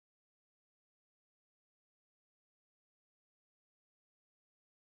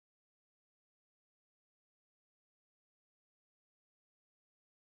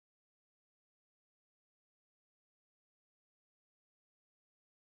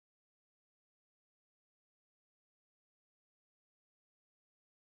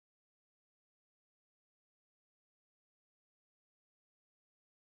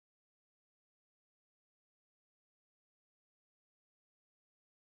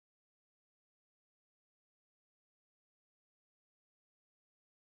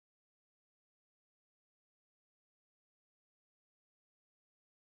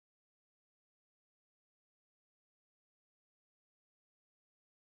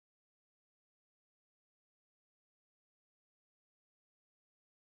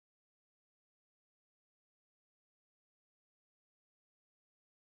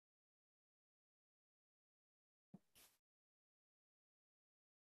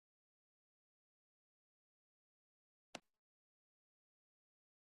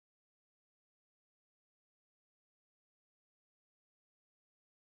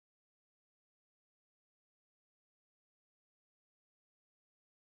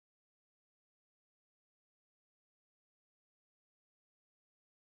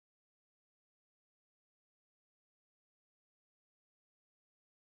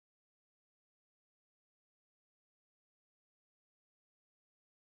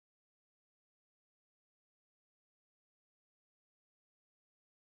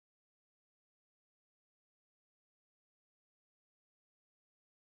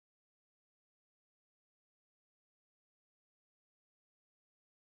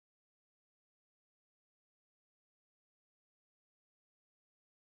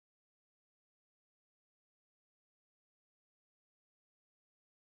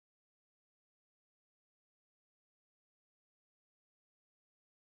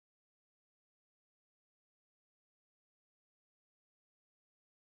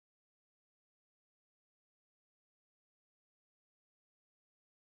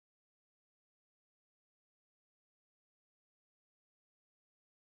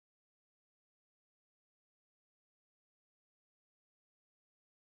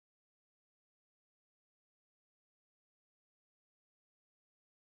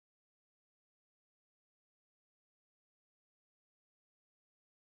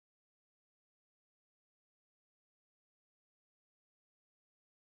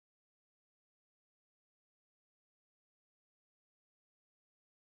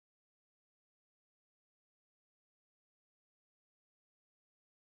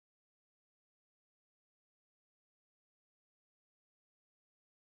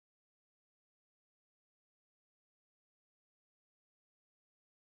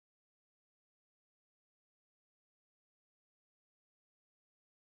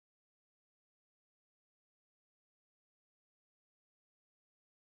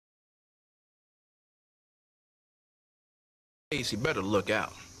 You better look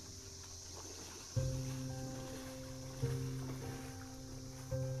out.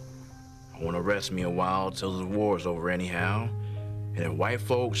 Won't arrest me a while till the war's over anyhow. And if white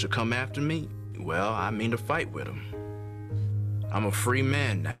folks should come after me, well, I mean to fight with them. I'm a free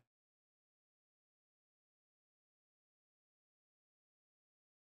man now.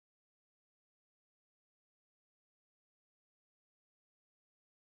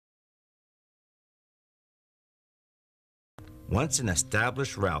 Once an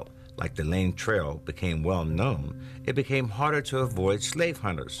established route like the Lane Trail became well known, it became harder to avoid slave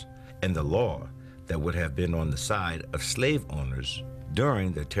hunters and the law that would have been on the side of slave owners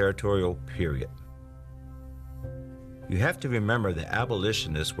during the territorial period. You have to remember that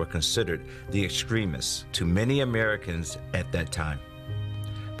abolitionists were considered the extremists to many Americans at that time.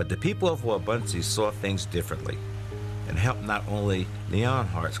 But the people of Wabaunsee saw things differently and helped not only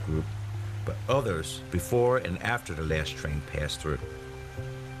Leonhardt's group, but others before and after the last train passed through.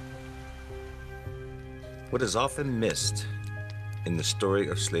 What is often missed in the story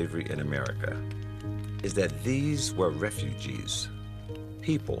of slavery in America is that these were refugees,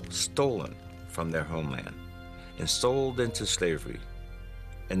 people stolen from their homeland and sold into slavery,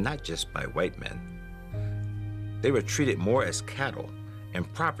 and not just by white men. They were treated more as cattle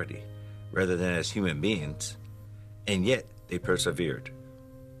and property rather than as human beings, and yet they persevered.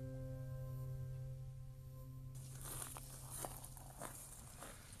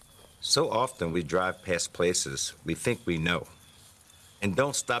 So often we drive past places we think we know and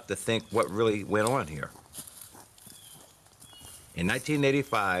don't stop to think what really went on here. In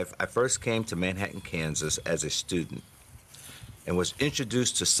 1985, I first came to Manhattan, Kansas as a student and was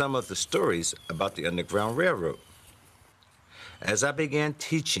introduced to some of the stories about the Underground Railroad. As I began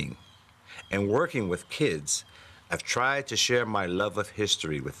teaching and working with kids, I've tried to share my love of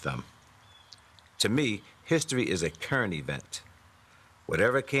history with them. To me, history is a current event.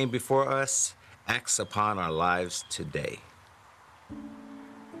 Whatever came before us acts upon our lives today.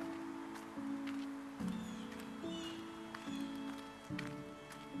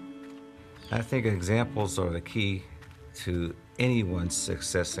 I think examples are the key to anyone's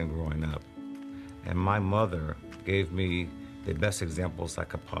success in growing up. And my mother gave me the best examples I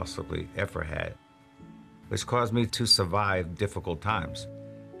could possibly ever had, which caused me to survive difficult times.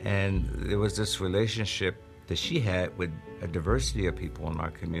 And there was this relationship that she had with a diversity of people in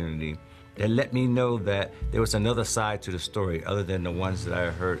our community that let me know that there was another side to the story other than the ones that I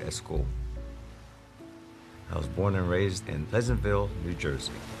heard at school. I was born and raised in Pleasantville, New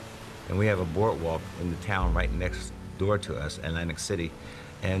Jersey. And we have a boardwalk in the town right next door to us, Atlantic City.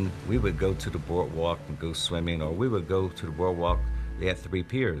 And we would go to the boardwalk and go swimming, or we would go to the boardwalk. They had 3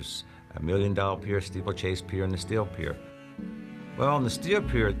 piers, a $1 Million Pier, Steeplechase Pier, and the Steel Pier. Well, on the Steel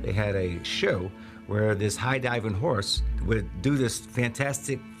Pier, they had a show where this high-diving horse would do this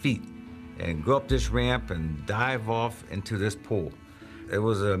fantastic feat and go up this ramp and dive off into this pool. It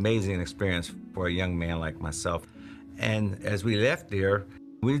was an amazing experience for a young man like myself. And as we left there,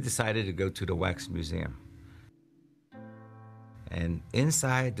 we decided to go to the Wax Museum. And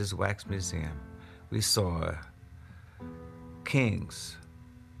inside this Wax Museum, we saw kings,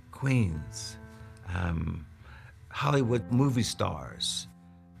 queens, Hollywood movie stars.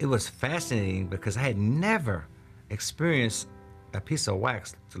 It was fascinating because I had never experienced a piece of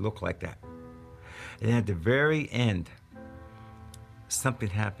wax to look like that. And at the very end, something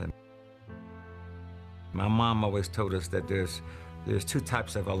happened. My mom always told us that there's 2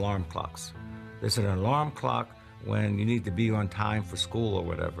 types of alarm clocks. There's an alarm clock when you need to be on time for school or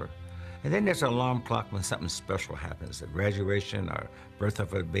whatever. And then there's an alarm clock when something special happens, a graduation or birth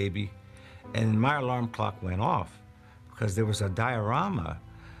of a baby. And my alarm clock went off because there was a diorama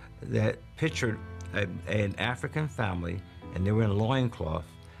that pictured an African family, and they were in loincloth,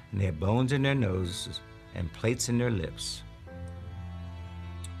 and they had bones in their noses and plates in their lips.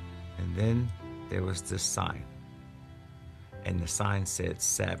 And then there was this sign, and the sign said,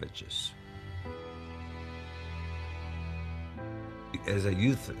 "Savages." As a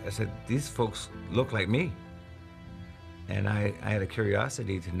youth, I said, these folks look like me. And I had a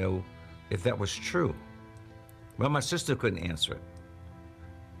curiosity to know if that was true. Well, my sister couldn't answer it,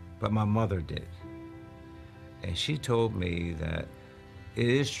 but my mother did. And she told me that it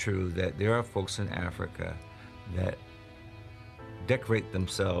is true that there are folks in Africa that decorate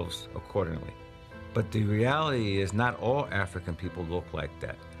themselves accordingly. But the reality is not all African people look like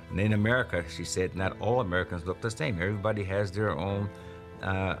that. And in America, she said, not all Americans look the same. Everybody has their own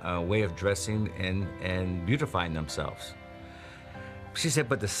way of dressing and beautifying themselves. She said,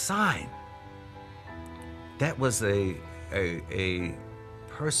 but the sign, that was a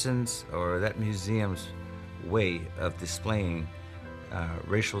person's or that museum's way of displaying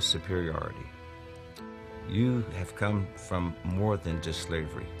racial superiority. You have come from more than just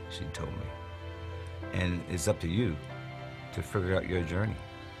slavery, she told me. And it's up to you to figure out your journey.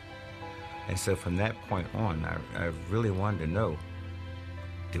 And so from that point on, I really wanted to know,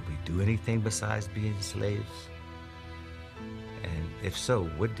 did we do anything besides being slaves? And if so,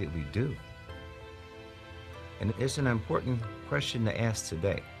 what did we do? And it's an important question to ask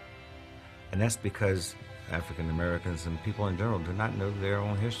today. And that's because African Americans and people in general do not know their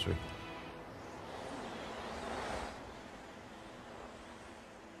own history.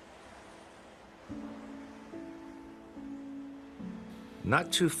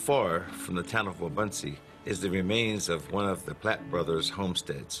 Not too far from the town of Wabaunsee is the remains of one of the Platt brothers'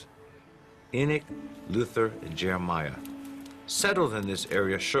 homesteads. Enoch, Luther, and Jeremiah settled in this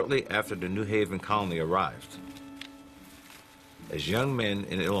area shortly after the New Haven colony arrived. As young men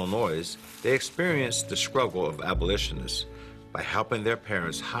in Illinois, they experienced the struggle of abolitionists by helping their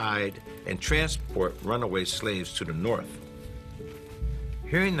parents hide and transport runaway slaves to the North.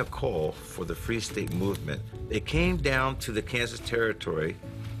 Hearing the call for the Free State movement, they came down to the Kansas Territory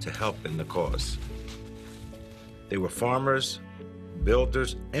to help in the cause. They were farmers,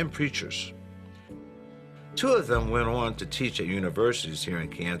 builders, and preachers. Two of them went on to teach at universities here in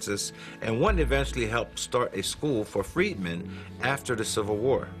Kansas, and one eventually helped start a school for freedmen after the Civil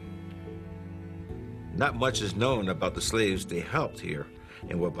War. Not much is known about the slaves they helped here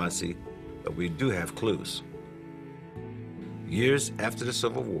in Wabaunsee, but we do have clues. Years after the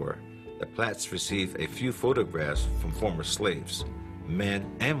Civil War, the Platts received a few photographs from former slaves, men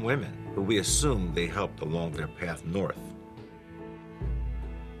and women, who we assume they helped along their path north.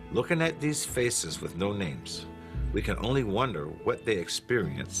 Looking at these faces with no names, we can only wonder what they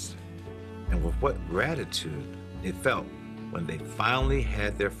experienced and with what gratitude they felt when they finally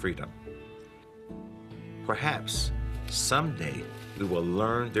had their freedom. Perhaps someday we will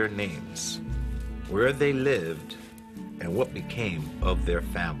learn their names, where they lived, and what became of their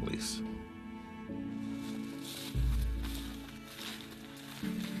families.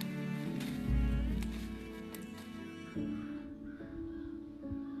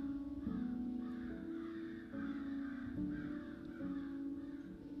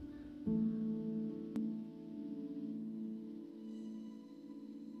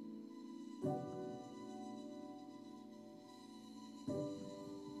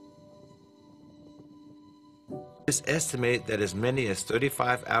 It's estimated that as many as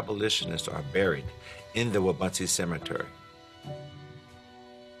 35 abolitionists are buried in the Wabaunsee Cemetery.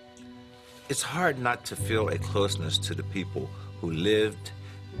 It's hard not to feel a closeness to the people who lived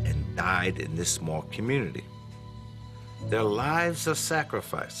and died in this small community. Their lives of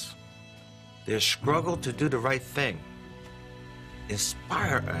sacrifice, their struggle to do the right thing,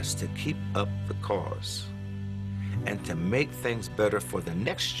 inspire us to keep up the cause and to make things better for the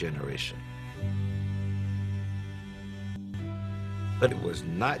next generation. But it was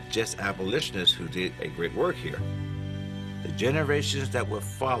not just abolitionists who did a great work here. The generations that would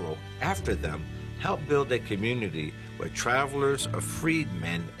follow after them helped build a community where travelers of freed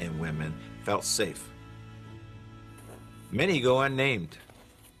men and women felt safe. Many go unnamed,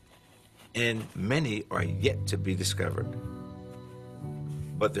 and many are yet to be discovered.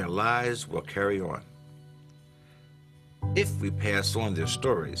 But their lives will carry on. If we pass on their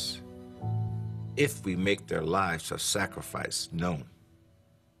stories, if we make their lives of sacrifice known.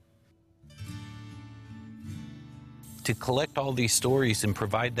 To collect all these stories and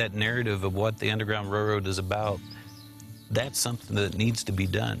provide that narrative of what the Underground Railroad is about, that's something that needs to be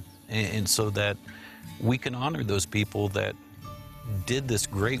done. And so that we can honor those people that did this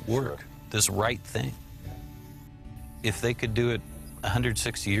great work, this right thing. If they could do it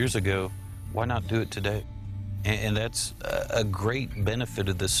 160 years ago, why not do it today? And that's a great benefit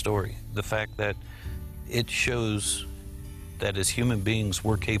of this story, the fact that it shows that as human beings,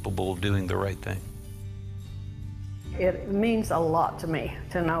 we're capable of doing the right thing. It means a lot to me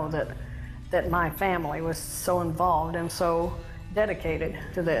to know that my family was so involved and so dedicated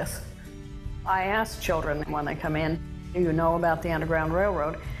to this. I ask children when they come in, do you know about the Underground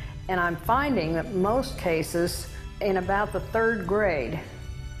Railroad? And I'm finding that most cases, in about the 3rd grade,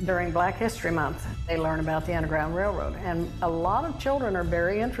 during Black History Month, they learn about the Underground Railroad. And a lot of children are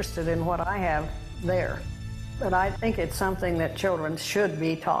very interested in what I have there. But I think it's something that children should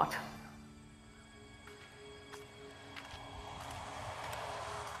be taught.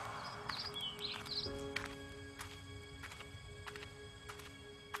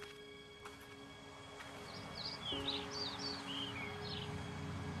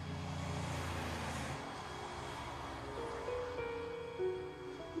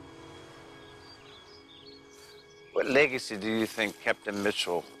 What legacy do you think Captain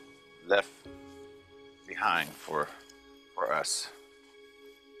Mitchell left behind for us?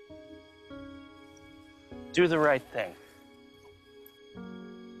 Do the right thing.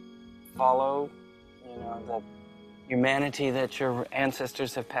 Follow, the humanity that your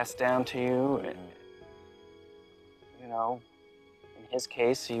ancestors have passed down to you. And, in his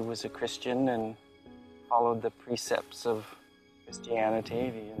case, he was a Christian and followed the precepts of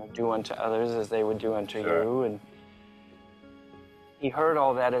Christianity to, do unto others as they would do unto you. And he heard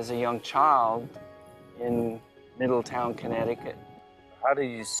all that as a young child in Middletown, Connecticut. How do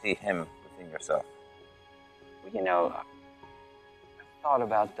you see him within yourself? Well, I've thought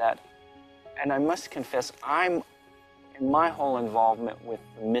about that, and I must confess, in my whole involvement with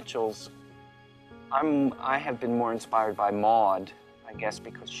the Mitchells, I have been more inspired by Maud, I guess,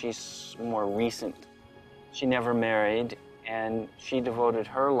 because she's more recent. She never married, and she devoted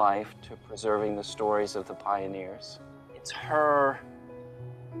her life to preserving the stories of the pioneers. It's her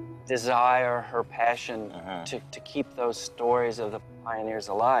desire, her passion to keep those stories of the pioneers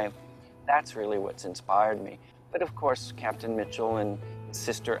alive. That's really what's inspired me. But of course, Captain Mitchell and his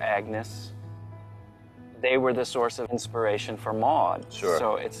sister Agnes, they were the source of inspiration for Maud. Sure.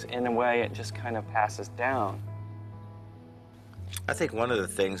 So it's, in a way, it just kind of passes down. I think one of the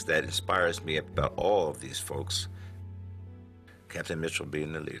things that inspires me about all of these folks, Captain Mitchell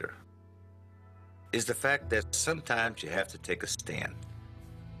being the leader, is the fact that sometimes you have to take a stand.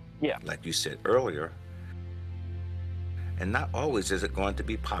 Yeah. Like you said earlier, and not always is it going to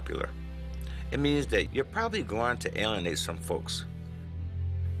be popular. It means that you're probably going to alienate some folks,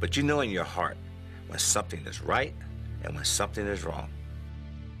 but you know in your heart when something is right and when something is wrong.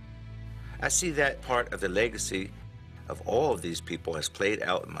 I see that part of the legacy of all of these people has played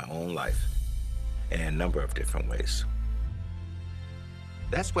out in my own life in a number of different ways.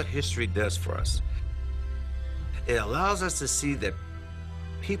 That's what history does for us. It allows us to see that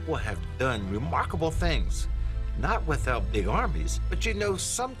people have done remarkable things, not without big armies, but you know,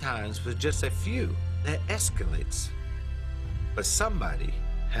 sometimes with just a few, that escalates. But somebody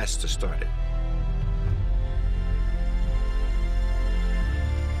has to start it.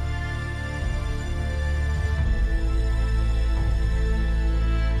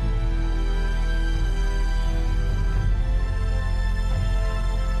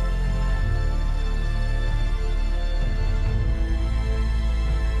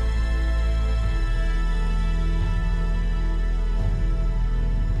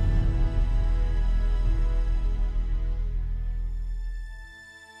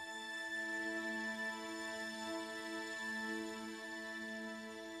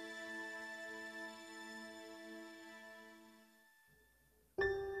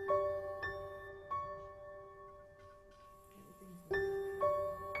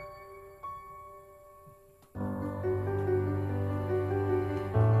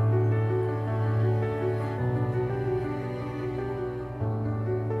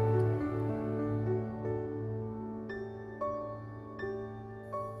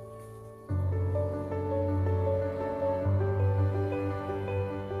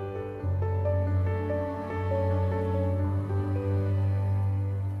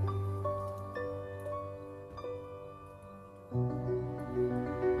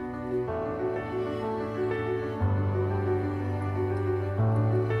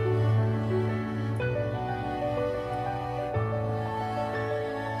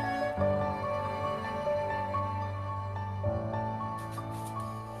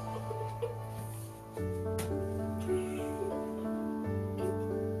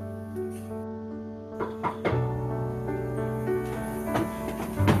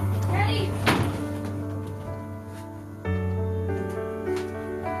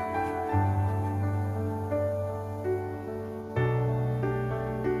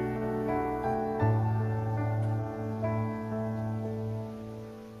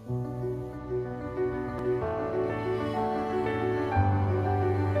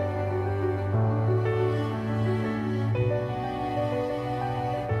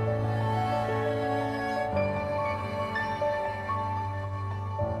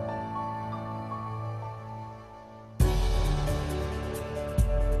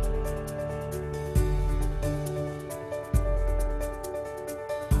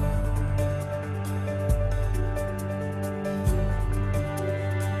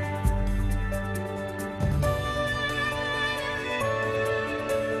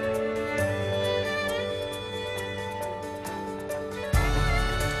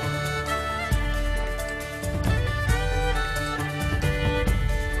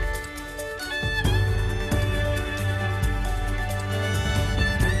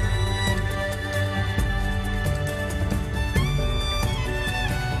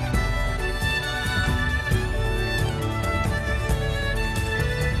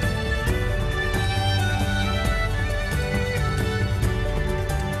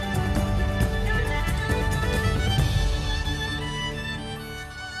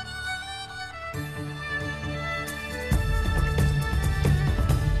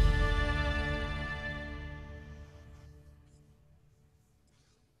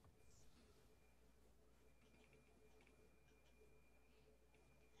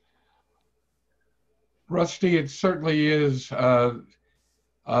 Rusty, it certainly is a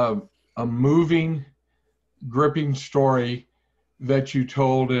moving, gripping story that you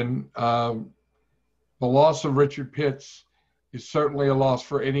told, and the loss of Richard Pitts is certainly a loss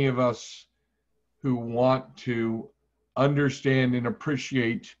for any of us who want to understand and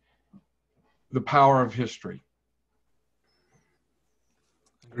appreciate the power of history.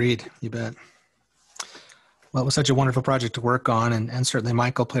 Agreed, you bet. Well, it was such a wonderful project to work on, and certainly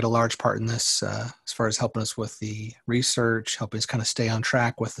Michael played a large part in this as far as helping us with the research, helping us kind of stay on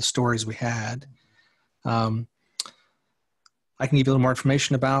track with the stories we had. I can give you a little more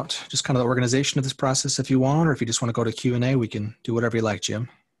information about just kind of the organization of this process if you want, or if you just want to go to Q&A, we can do whatever you like, Jim.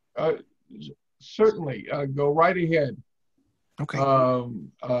 Certainly, go right ahead. Okay.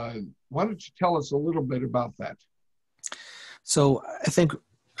 Why don't you tell us a little bit about that? So I think,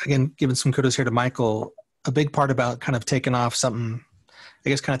 again, giving some kudos here to Michael, a big part about kind of taking off something, I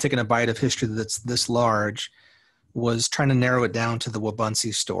guess kind of taking a bite of history that's this large, was trying to narrow it down to the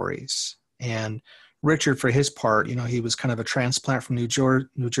Wabaunsee stories. And Richard, for his part, you know, he was kind of a transplant from New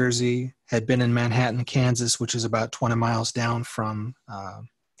Jersey, had been in Manhattan, Kansas, which is about 20 miles down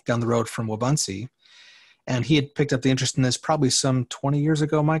the road from Wabaunsee. And he had picked up the interest in this probably some 20 years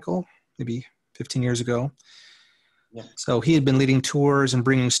ago, Michael, maybe 15 years ago. Yeah. So he had been leading tours and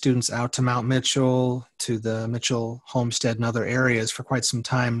bringing students out to Mount Mitchell, to the Mitchell homestead and other areas for quite some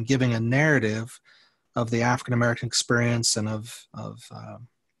time, giving a narrative of the African-American experience and of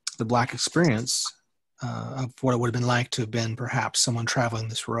the Black experience of what it would have been like to have been perhaps someone traveling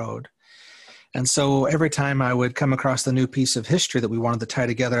this road. And so every time I would come across the new piece of history that we wanted to tie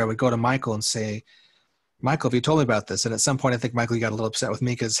together, I would go to Michael and say, Michael, have you told me about this? And at some point, I think, Michael, you got a little upset with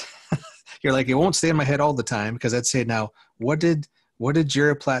me because you're like, it won't stay in my head all the time, because I'd say, now, what did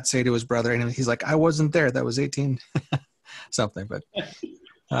Jerry Platt say to his brother? And he's like, I wasn't there. That was 18 something.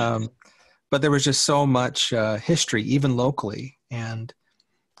 But there was just so much history, even locally. And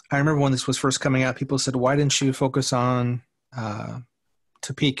I remember when this was first coming out, people said, why didn't you focus on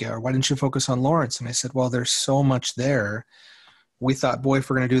Topeka, or why didn't you focus on Lawrence? And I said, well, there's so much there. We thought, boy, if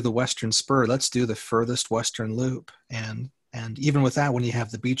we're going to do the Western Spur, let's do the furthest Western loop. And even with that, when you have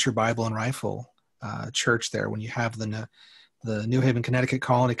the Beecher Bible and Rifle Church there, when you have the New Haven, Connecticut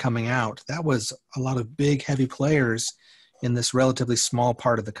colony coming out, that was a lot of big, heavy players in this relatively small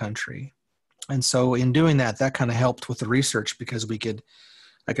part of the country. And so in doing that, that kind of helped with the research, because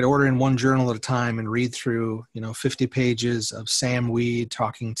I could order in one journal at a time and read through, 50 pages of Sam Weed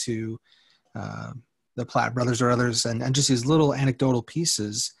talking to the Platt brothers or others, and just these little anecdotal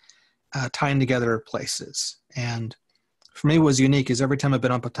pieces tying together places. And for me, what was unique is every time I've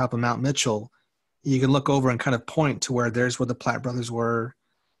been up on top of Mount Mitchell, you can look over and kind of point to where there's where the Platt brothers were,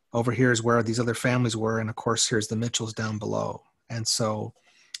 over here is where these other families were, and of course, here's the Mitchells down below. And so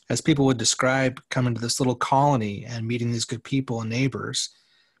as people would describe coming to this little colony and meeting these good people and neighbors,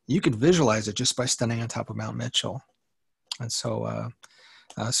 you could visualize it just by standing on top of Mount Mitchell. And so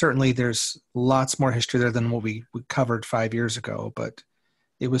certainly there's lots more history there than what we covered 5 years ago, but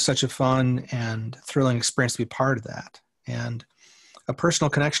it was such a fun and thrilling experience to be part of that. And a personal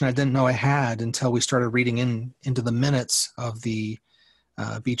connection I didn't know I had until we started reading into the minutes of the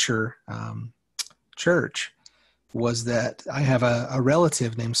Beecher church was that I have a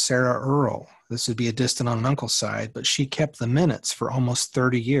relative named Sarah Earl. This would be a distant on an uncle's side, but she kept the minutes for almost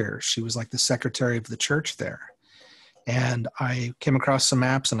 30 years. She was like the secretary of the church there. And I came across some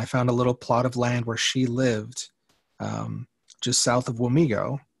maps and I found a little plot of land where she lived just south of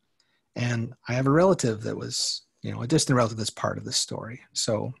Wamego. And I have a relative that was, a distant relative that's part of this story.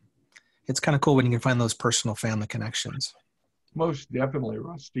 So it's kind of cool when you can find those personal family connections. Most definitely,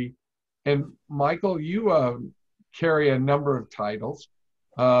 Rusty. And Michael, you carry a number of titles,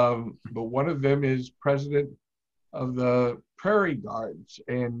 but one of them is president of the Prairie Guards.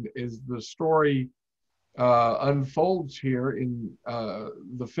 And as the story unfolds here in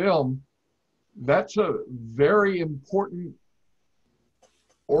the film, that's a very important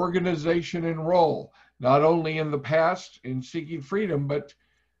organization and role, not only in the past in seeking freedom, but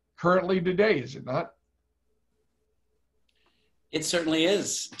currently today, is it not? It certainly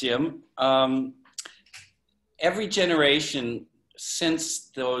is, Jim. Every generation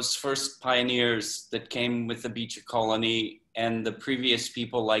since those first pioneers that came with the Beecher colony and the previous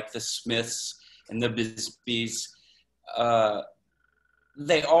people like the Smiths and the Bisbees,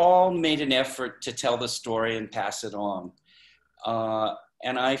 they all made an effort to tell the story and pass it on.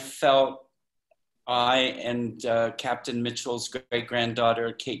 And I felt I and Captain Mitchell's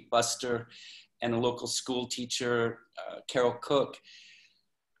great-granddaughter, Kate Buster, and a local school teacher, Carol Cook,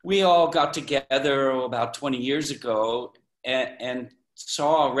 we all got together about 20 years ago and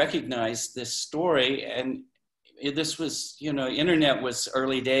recognized this story. And this was, internet was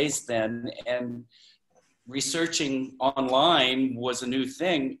early days then, and researching online was a new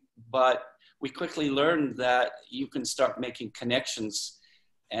thing, but we quickly learned that you can start making connections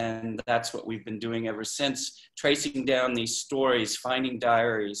And that's what we've been doing ever since, tracing down these stories, finding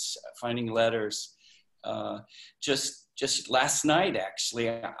diaries, finding letters. Just last night, actually,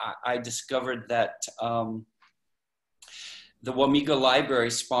 I discovered that the Wamego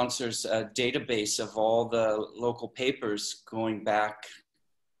Library sponsors a database of all the local papers going back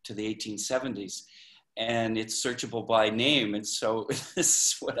to the 1870s. And it's searchable by name. And so this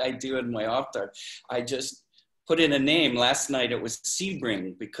is what I do in my off time. I just put in a name. Last night it was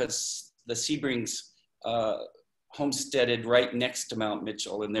Sebring, because the Sebrings homesteaded right next to Mount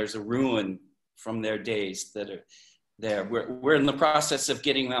Mitchell, and there's a ruin from their days that are there. We're in the process of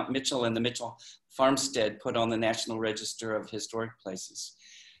getting Mount Mitchell and the Mitchell farmstead put on the National Register of Historic Places.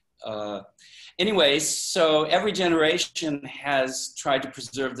 Anyways, so every generation has tried to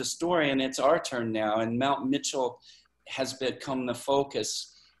preserve the story, and it's our turn now, and Mount Mitchell has become the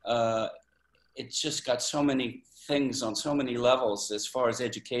focus. It's just got so many things on so many levels as far as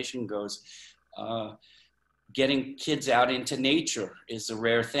education goes. Getting kids out into nature is a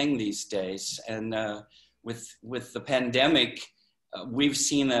rare thing these days. And with the pandemic, we've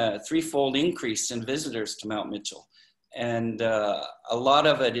seen a threefold increase in visitors to Mount Mitchell. And a lot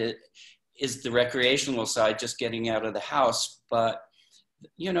of it is the recreational side, just getting out of the house. But,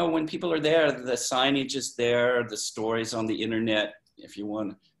 you know, when people are there, the signage is there, the stories on the internet. If you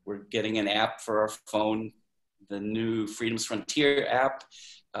want, we're getting an app for our phone. The new Freedom's Frontier app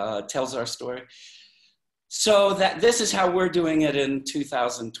tells our story. So this is how we're doing it in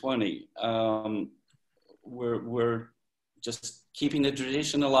 2020. We're just keeping the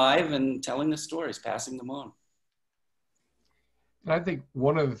tradition alive and telling the stories, passing them on. I think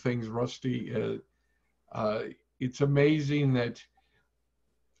one of the things, Rusty, it's amazing that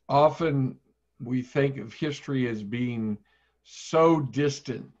often we think of history as being so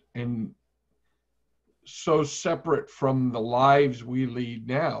distant and so separate from the lives we lead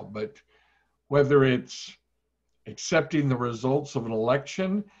now. But whether it's accepting the results of an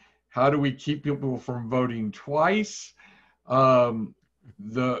election, how do we keep people from voting twice,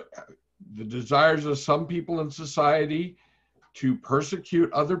 the desires of some people in society to persecute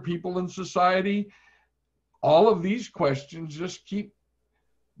other people in society, all of these questions just keep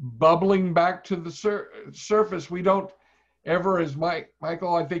bubbling back to the surface. We don't ever, as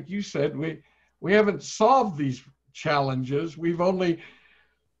Michael, I think you said, we haven't solved these challenges. We've only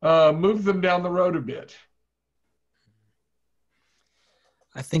moved them down the road a bit.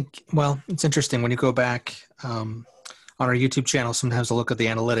 I think, well, it's interesting when you go back on our YouTube channel, sometimes I'll look at the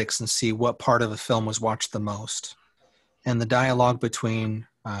analytics and see what part of a film was watched the most. And the dialogue between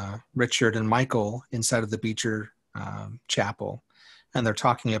Richard and Michael inside of the Beecher Chapel, and they're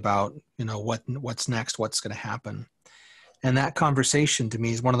talking about, you know, what's next, what's going to happen. And that conversation to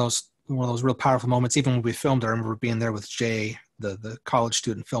me is one of those real powerful moments. Even when we filmed, I remember being there with Jay, the college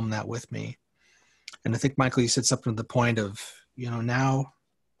student, filmed that with me. And I think, Michael, you said something to the point of, you know, now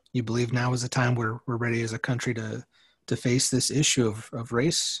you believe now is the time we're ready as a country to face this issue of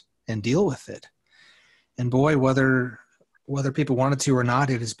race and deal with it. And boy, whether people wanted to or not,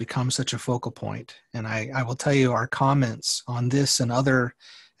 it has become such a focal point. And I will tell you, our comments on this and other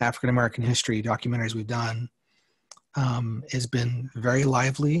African-American history documentaries we've done has been very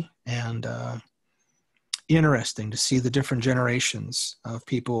lively and interesting to see the different generations of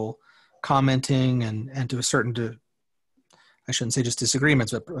people commenting and to a certain, I shouldn't say just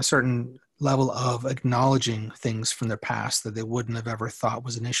disagreements, but a certain level of acknowledging things from their past that they wouldn't have ever thought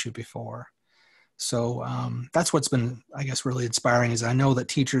was an issue before. So that's what's been, I guess, really inspiring, is I know that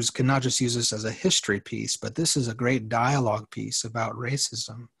teachers can not just use this as a history piece, but this is a great dialogue piece about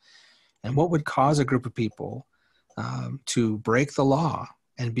racism and what would cause a group of people to break the law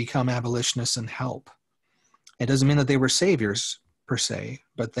and become abolitionists and help. It doesn't mean that they were saviors per se,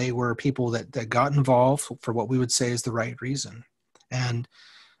 but they were people that got involved for what we would say is the right reason. And,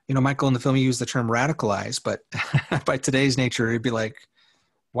 you know, Michael, in the film, you use the term radicalized, but by today's nature, it'd be like,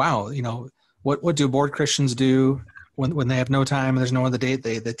 wow, you know, what do bored Christians do when they have no time and there's no other date?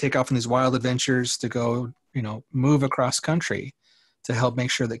 They take off on these wild adventures to go, you know, move across country to help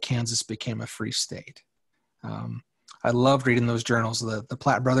make sure that Kansas became a free state. I loved reading those journals. The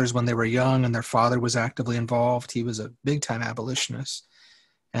Platt brothers, when they were young and their father was actively involved, he was a big time abolitionist,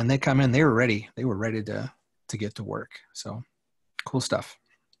 and they come in, they were ready to get to work. So cool stuff.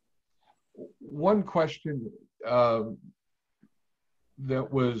 One question that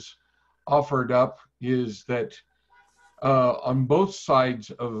was offered up is that on both sides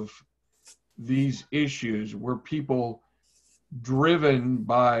of these issues were people driven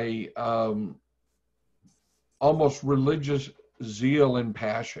by almost religious zeal and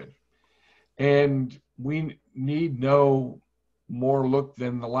passion. And we need no more look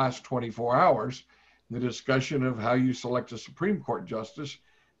than the last 24 hours, the discussion of how you select a Supreme Court justice,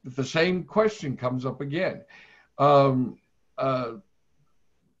 that the same question comes up again. Are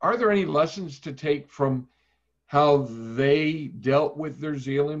there any lessons to take from how they dealt with their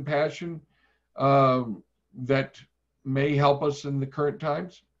zeal and passion that may help us in the current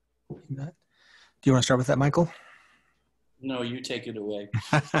times? Do you want to start with that, Michael? No, you take it away.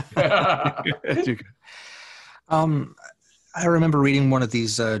 I remember reading one of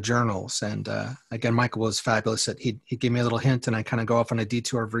these journals, and again, Michael was fabulous. He gave me a little hint, and I kind of go off on a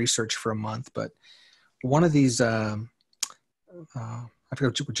detour of research for a month. But one of these, I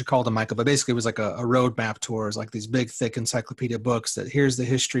forget what you called them, Michael, but basically it was like a roadmap tour. It was like these big, thick encyclopedia books that here's the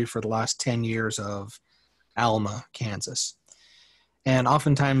history for the last 10 years of Alma, Kansas. And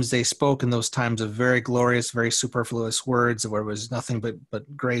oftentimes they spoke in those times of very glorious, very superfluous words where it was nothing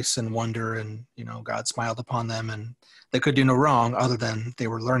but grace and wonder, and, you know, God smiled upon them and they could do no wrong other than they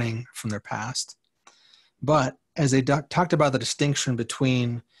were learning from their past. But as they talked about the distinction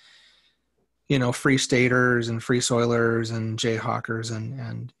between, you know, free staters and free soilers and jayhawkers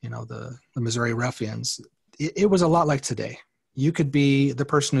and you know, the Missouri ruffians, it was a lot like today. You could be the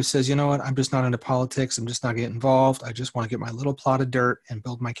person who says, you know what, I'm just not into politics. I'm just not getting involved. I just want to get my little plot of dirt and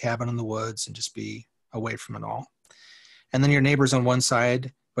build my cabin in the woods and just be away from it all. And then your neighbors on one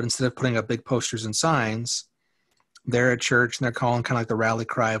side, but instead of putting up big posters and signs, they're at church and they're calling kind of like the rally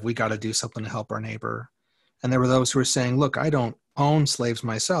cry of, we got to do something to help our neighbor. And there were those who were saying, look, I don't own slaves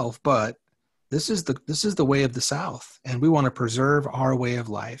myself, but this is the way of the South. And we want to preserve our way of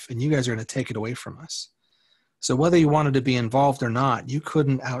life. And you guys are going to take it away from us. So whether you wanted to be involved or not, you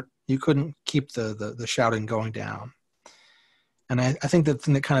couldn't keep the shouting going down. And I think the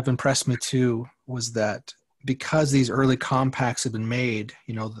thing that kind of impressed me too was that because these early compacts had been made,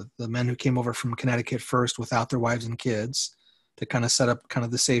 you know, the men who came over from Connecticut first without their wives and kids to kind of set up kind of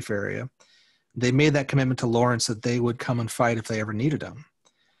the safe area, they made that commitment to Lawrence that they would come and fight if they ever needed him.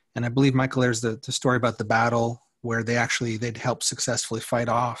 And I believe, Michael, there's the story about the battle where they'd help successfully fight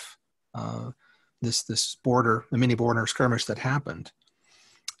off this border, the mini border skirmish that happened.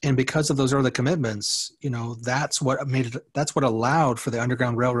 And because of those early commitments, you know, that's what allowed for the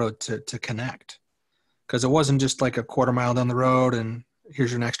Underground Railroad to connect. Because it wasn't just like a quarter mile down the road and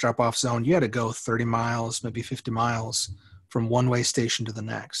here's your next drop off zone. You had to go 30 miles, maybe 50 miles from one way station to the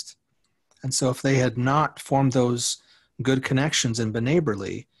next. And so if they had not formed those good connections and been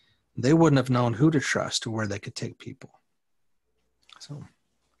neighborly, they wouldn't have known who to trust or where they could take people. So,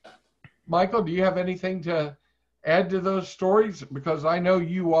 Michael, do you have anything to add to those stories? Because I know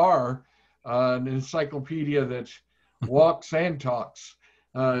you are an encyclopedia that walks and talks,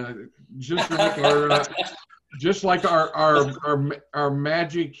 just like our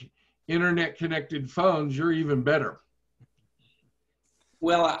magic internet-connected phones. You're even better.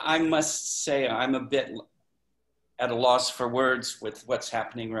 Well, I must say I'm a bit at a loss for words with what's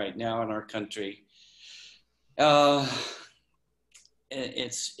happening right now in our country.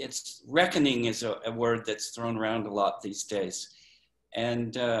 It's reckoning is a word that's thrown around a lot these days.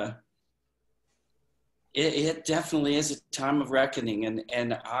 And it definitely is a time of reckoning. And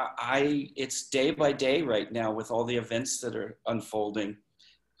it's day by day right now with all the events that are unfolding.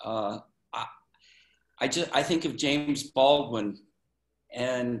 I think of James Baldwin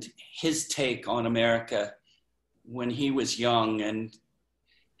and his take on America when he was young, and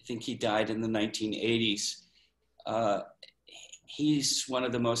I think he died in the 1980s. He's one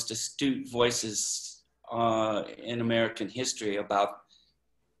of the most astute voices in American history about,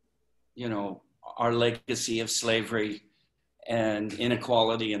 you know, our legacy of slavery and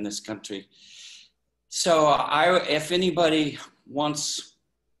inequality in this country. So if anybody wants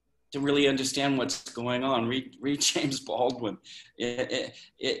to really understand what's going on, read James Baldwin.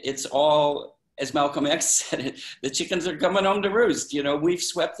 It's all, as Malcolm X said it, the chickens are coming home to roost. You know, we've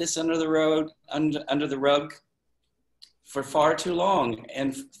swept this under the rug for far too long.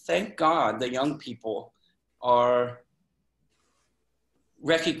 And thank God the young people are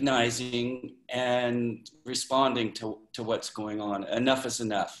recognizing and responding to what's going on. Enough is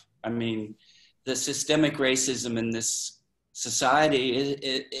enough. I mean, the systemic racism in this society,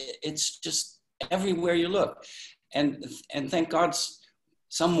 it's just everywhere you look. And thank God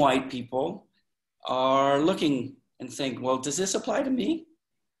some white people are looking and think, well, does this apply to me?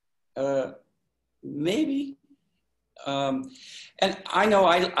 Maybe. And I know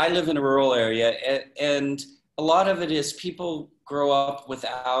I live in a rural area, and a lot of it is people grow up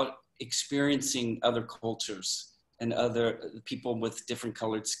without experiencing other cultures and other people with different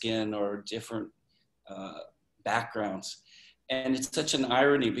colored skin or different backgrounds. And it's such an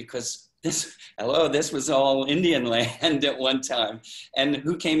irony because this was all Indian land at one time. And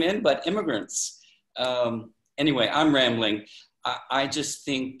who came in but immigrants? Anyway, I'm rambling. I just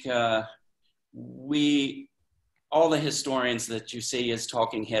think all the historians that you see as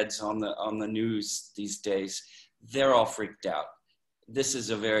talking heads on the news these days, they're all freaked out. This is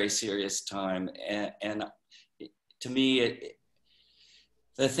a very serious time. And to me,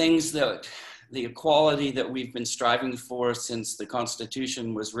 the equality that we've been striving for since the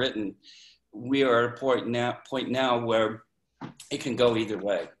Constitution was written, we are at a point now where it can go either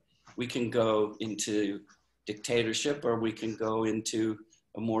way. We can go into dictatorship, or we can go into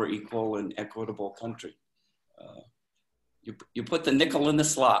a more equal and equitable country. You put the nickel in the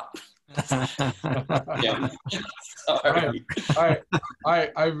slot. Yeah. Sorry.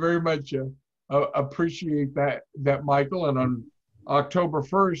 I very much appreciate that, Michael. And on October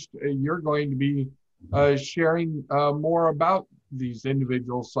 1st, you're going to be sharing more about these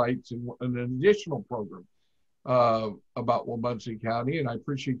individual sites and an additional program about Wabaunsee County. And I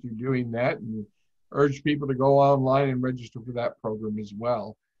appreciate you doing that, and urge people to go online and register for that program as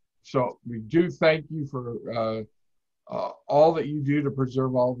well. So we do thank you for all that you do to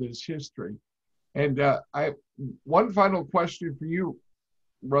preserve all this history. And one final question for you,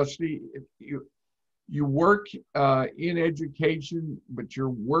 Rusty. You work in education, but you're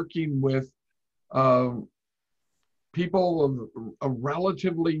working with people of a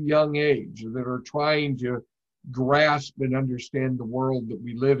relatively young age that are trying to grasp and understand the world that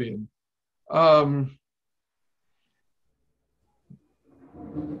we live in. Are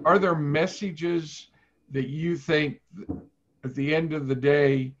there messages that you think at the end of the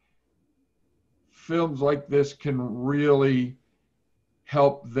day, films like this can really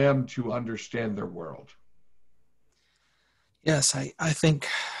help them to understand their world? Yes, I think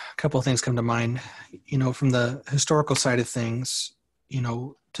a couple of things come to mind. You know, from the historical side of things, you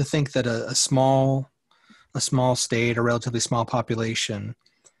know, to think that a small state, a relatively small population,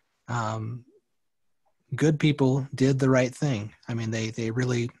 good people did the right thing. I mean, they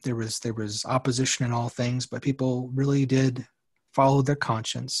really, there was opposition in all things, but people really did follow their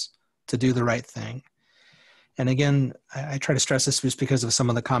conscience to do the right thing. And again, I try to stress this just because of some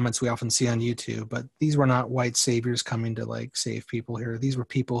of the comments we often see on YouTube, but these were not white saviors coming to like save people here. These were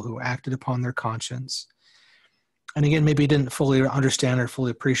people who acted upon their conscience. And again, maybe didn't fully understand or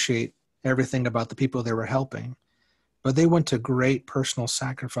fully appreciate everything about the people they were helping, but they went to great personal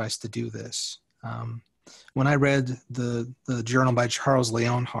sacrifice to do this. When I read the journal by Charles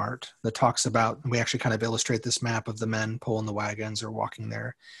Leonhardt that talks about, and we actually kind of illustrate this map of the men pulling the wagons or walking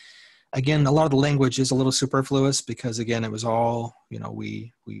there. Again, a lot of the language is a little superfluous because again, it was all, you know,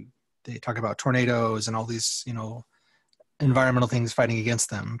 they talk about tornadoes and all these, you know, environmental things fighting against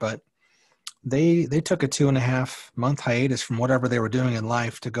them, but they took a 2.5 month hiatus from whatever they were doing in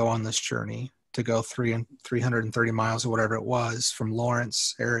life to go on this journey, to go 330 miles or whatever it was from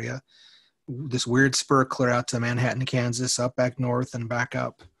Lawrence area, this weird spur clear out to Manhattan, Kansas, up back north and back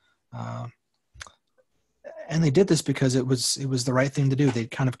up. And they did this because it was the right thing to do. They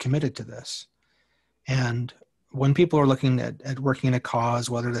kind of committed to this. And when people are looking at working in a cause,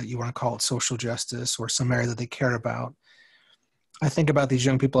 whether that you want to call it social justice or some area that they care about, I think about these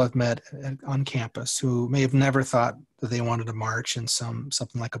young people I've met on campus who may have never thought that they wanted to march in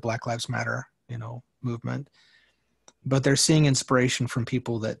something like a Black Lives Matter, you know, movement, but they're seeing inspiration from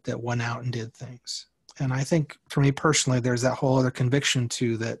people that went out and did things. And I think for me personally, there's that whole other conviction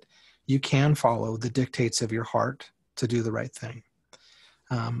too, that you can follow the dictates of your heart to do the right thing.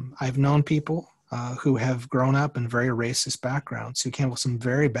 I've known people who have grown up in very racist backgrounds, who came with some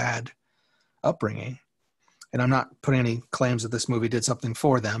very bad upbringing. And I'm not putting any claims that this movie did something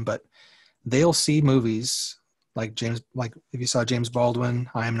for them, but they'll see movies like if you saw James Baldwin,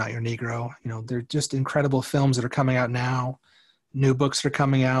 I Am Not Your Negro, you know, they're just incredible films that are coming out now, new books that are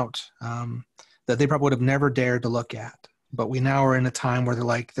coming out that they probably would have never dared to look at. But we now are in a time where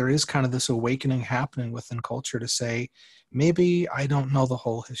there is kind of this awakening happening within culture to say, maybe I don't know the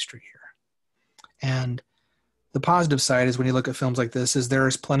whole history here. And the positive side is when you look at films like this, is there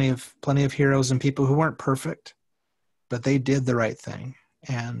is plenty of heroes and people who weren't perfect, but they did the right thing.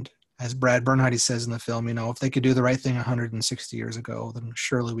 And as Brad Bernheide says in the film, you know, if they could do the right thing 160 years ago, then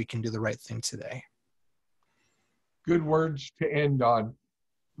surely we can do the right thing today. Good words to end on.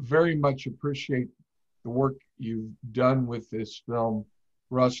 Very much appreciate the work you've done with this film,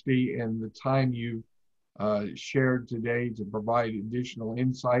 Rusty, and the time you shared today to provide additional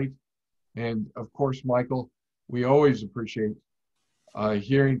insight. And of course, Michael, we always appreciate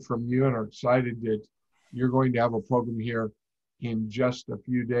hearing from you and are excited that you're going to have a program here in just a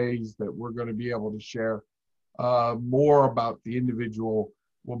few days that we're going to be able to share more about the individual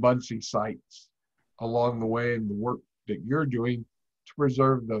Wabaunsee sites along the way and the work that you're doing to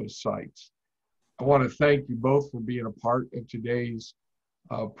preserve those sites. I want to thank you both for being a part of today's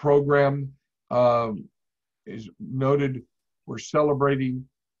program. As noted, we're celebrating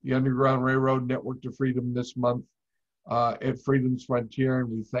the Underground Railroad Network to Freedom this month at Freedom's Frontier, and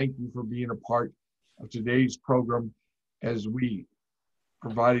we thank you for being a part of today's program as we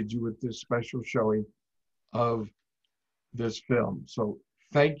provided you with this special showing of this film. So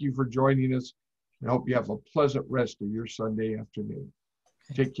thank you for joining us, and I hope you have a pleasant rest of your Sunday afternoon.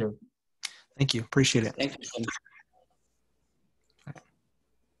 Take care. Thank you. Appreciate it. Thank you.